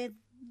rituales.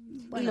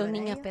 Y Bueno, los para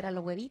niños ellos- esperan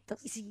los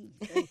huevitos. y sí,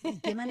 ¿y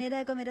qué manera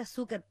de comer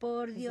azúcar?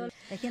 Por Dios,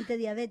 la gente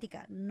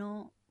diabética,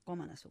 no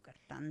coman azúcar,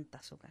 tanta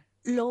azúcar.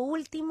 Lo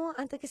último,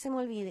 antes que se me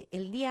olvide,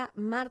 el día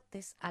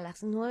martes a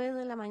las 9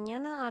 de la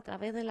mañana, a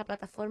través de la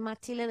plataforma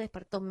Chile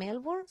Despertó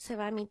Melbourne, se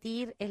va a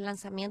emitir el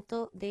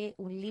lanzamiento de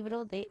un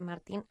libro de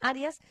Martín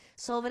Arias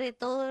sobre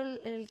todo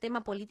el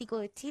tema político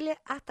de Chile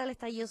hasta el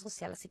estallido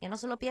social. Así que no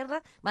se lo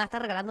pierda, van a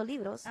estar regalando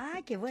libros.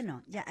 Ah, qué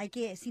bueno. Ya hay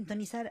que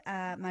sintonizar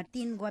a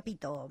Martín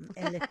Guapito,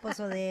 el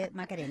esposo de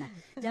Macarena.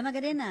 Ya,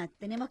 Macarena,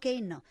 tenemos que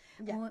irnos.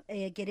 Ya.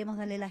 Queremos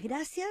darle las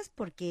gracias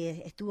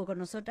porque estuvo con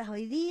nosotras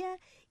hoy día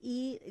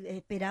y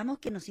esperamos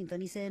que nos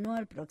sintonice de nuevo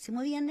el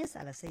próximo viernes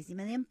a las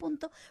 6:30 en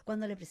punto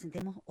cuando le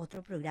presentemos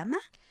otro programa.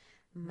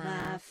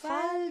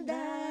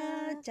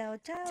 Mafalda. Chao,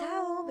 chao.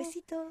 Chao,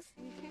 besitos.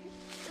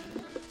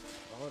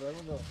 Ahora,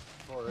 no.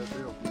 Joder,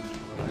 tío.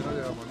 Así no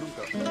llegamos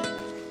nunca.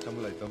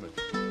 Echámosla y tome.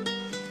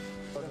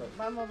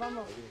 Vamos,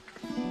 vamos.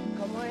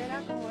 ¿Cómo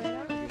era? ¿Cómo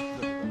era?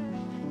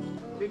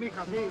 Sí,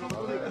 mija, sí, como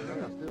tú digas,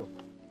 tío.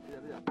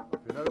 Al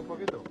final un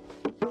poquito.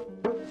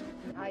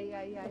 Ahí,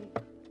 ahí, ahí.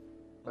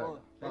 Venga.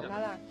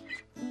 Nada,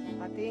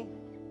 a ti.